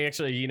 yeah.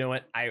 Actually, you know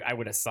what? I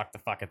would have sucked the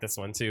fuck at this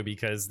one too,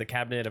 because the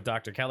Cabinet of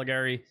Dr.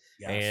 Caligari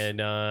Yes.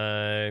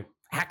 and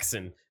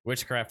Haxan,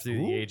 Witchcraft Through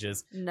the Ooh.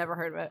 Ages. Never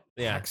heard of it.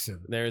 Yeah.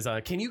 Haxan. There's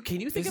can you think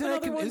Isn't of that,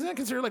 another one? isn't that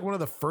considered like one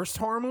of the first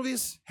horror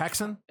movies?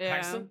 Haxan? Yeah.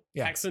 Haxan?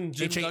 Yeah. Haxan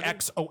Jim Duggan?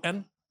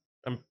 Haxon?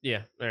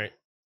 Yeah. All right.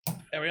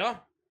 There we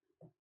are.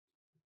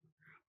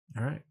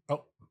 All right.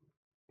 Oh,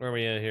 Where are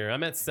we at here?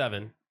 I'm at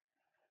 7.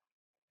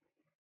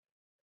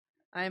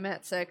 I'm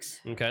at 6.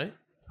 Okay.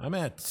 I'm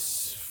at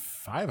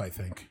 5, I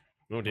think.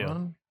 No deal.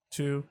 1,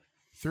 2,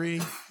 3,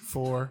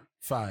 4,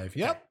 5.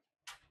 Yep.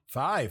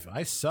 5.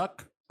 I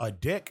suck a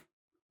dick.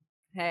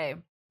 Hey,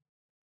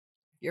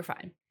 you're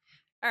fine.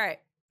 All right.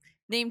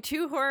 Name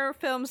 2 horror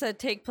films that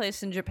take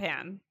place in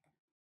Japan.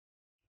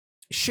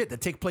 Shit,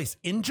 that take place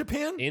in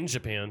Japan? In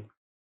Japan.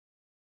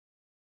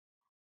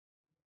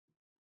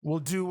 We'll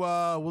do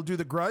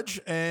The Grudge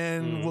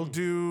and we'll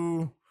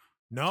do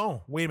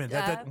No, wait a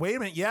minute. Wait a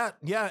minute. Yeah,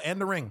 and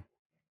The Ring.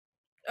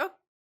 Oh.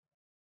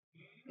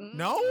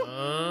 No?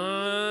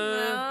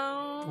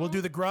 No. We'll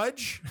do The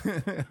Grudge.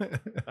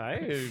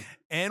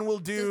 And we'll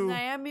Does do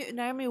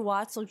Naomi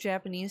Watts look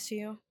Japanese to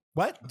you?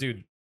 what?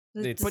 Dude,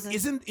 It's- But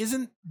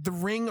isn't The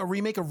Ring a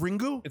remake of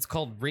Ringu? it's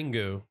called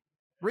Ringu.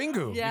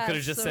 Ringu. Yeah, You could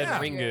have just said yeah.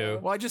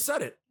 Ringu. Well, I just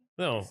said it.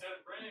 No.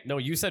 No,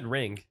 you said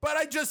ring. But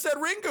I just said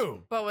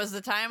Ringu. But was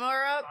the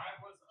timer up?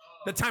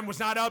 The time was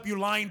not up, you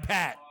lying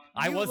Pat.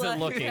 I You wasn't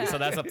like- looking, so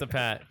that's up to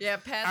Pat. Yeah,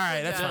 Pat. All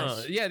right, that's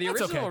fine. Yeah, the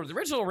That's original okay. the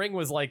original ring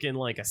was like in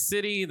like a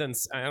city. Then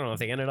I don't know if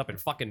they ended up in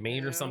fucking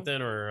Maine or Yeah.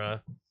 something or.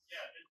 That's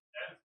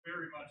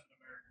very much an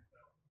American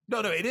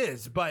film. No, it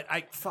is. But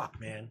fuck,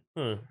 man.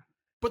 Huh.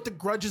 But The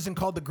Grudge isn't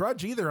called The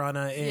Grudge either in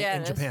Yeah,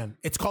 it is. Japan.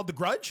 It's called The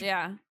Grudge?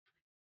 Yeah.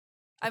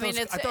 I mean,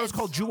 I thought it was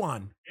called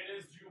Ju-on. It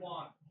is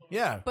Ju-on.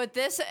 Yeah. But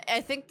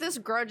I think this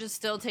Grudge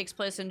still takes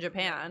place in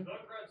Japan. The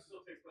Grudge still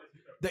takes place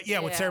in Japan. Yeah,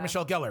 with Sarah Yeah.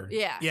 Michelle Gellar.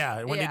 Yeah.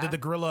 Yeah, when they Yeah. did the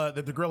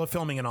guerrilla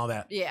filming and all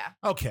that. Yeah.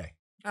 Okay.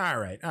 All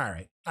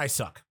right. I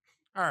suck.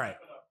 All right.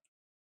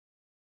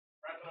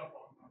 Wrap it up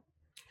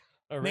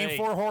on. All Name right.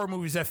 4 horror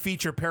movies that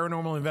feature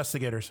paranormal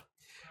investigators.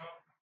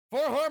 For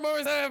horror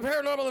movies and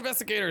paranormal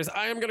investigators,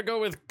 I am gonna go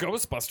with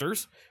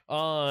Ghostbusters.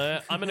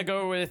 I'm gonna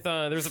go with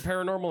there's a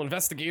paranormal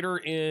investigator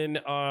in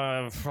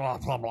blah blah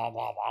blah blah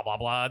blah blah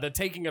blah. The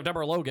Taking of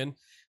Deborah Logan.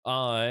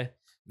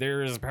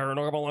 There's a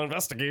paranormal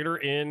investigator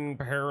in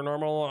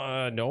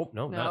paranormal. Nope,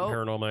 not No.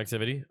 Paranormal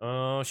Activity.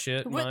 Oh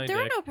shit, my There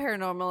are dick. no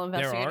paranormal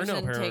There are investigators no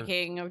in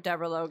Taking of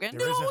Deborah Logan.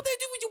 There No,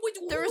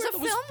 isn't. There was a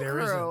film there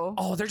isn't. crew.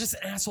 Oh, they're just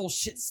asshole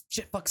shit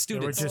fuck They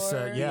were students. just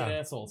Or- yeah.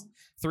 Assholes.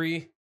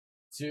 3,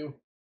 2,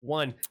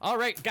 1. All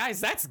right,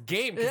 guys, that's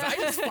game because I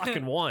just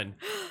fucking won.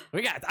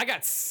 I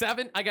got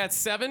 7.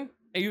 And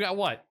you got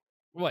what?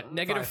 What?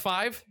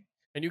 -5?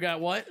 And you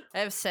got what? I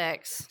have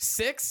 6.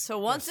 6? So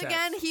once That's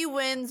again, he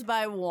wins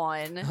by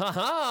 1.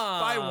 Haha.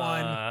 By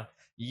 1.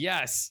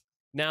 Yes.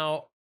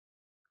 Now,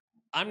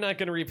 I'm not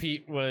going to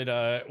repeat what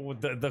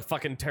the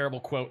fucking terrible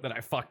quote that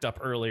I fucked up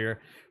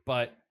earlier,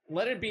 but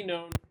let it be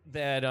known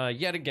that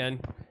yet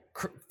again,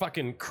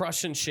 fucking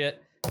crushing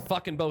shit,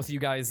 fucking both you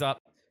guys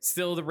up.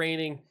 Still the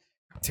reigning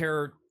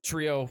terror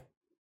trio,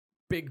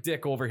 big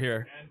dick over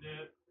here. And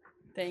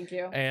Thank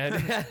you. And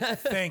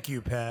Thank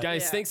you, Pat.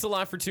 guys, Yeah. thanks a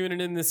lot for tuning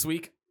in this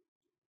week.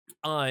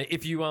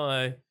 If you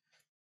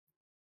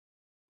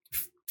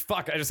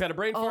fuck, I just had a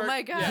brain Oh fart.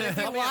 my god! Yeah. If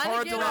you Help me want out.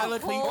 to get Delilah, a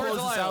can you hold close of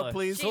us Delilah. out,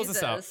 please? Close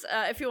us out. Jesus.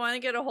 If you want to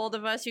get a hold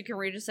of us, you can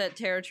reach us at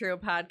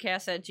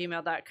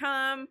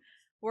terrortriopodcast@gmail.com.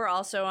 We're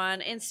also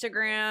on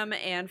Instagram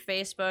and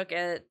Facebook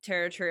at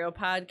Terror Trio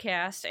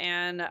Podcast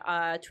and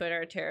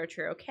Twitter Terror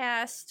Trio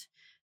Cast.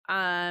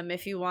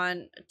 If you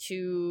want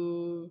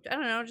to, I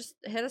don't know, just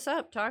hit us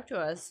up, talk to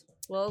us.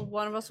 Well,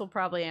 one of us will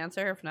probably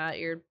answer. If not,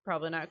 you're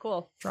probably not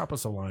cool. Drop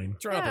us a line.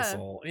 Drop us Yeah.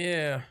 all.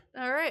 Yeah.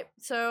 All right.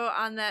 So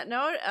on that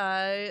note,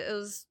 it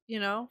was,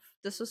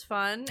 this was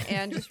fun,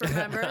 and just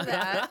remember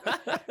that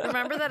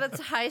it's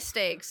high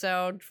stakes.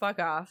 So fuck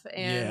off.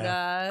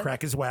 And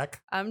Crack is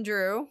whack. I'm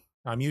Drew,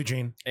 I'm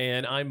Eugene.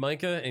 And I'm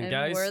Micah, and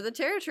guys, we're the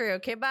Terror Trio.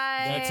 Okay,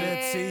 bye. That's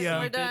it. See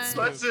ya. We're done.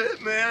 That's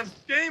it, man.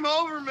 Game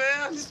over,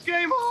 man. It's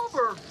game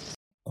over.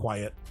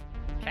 Quiet.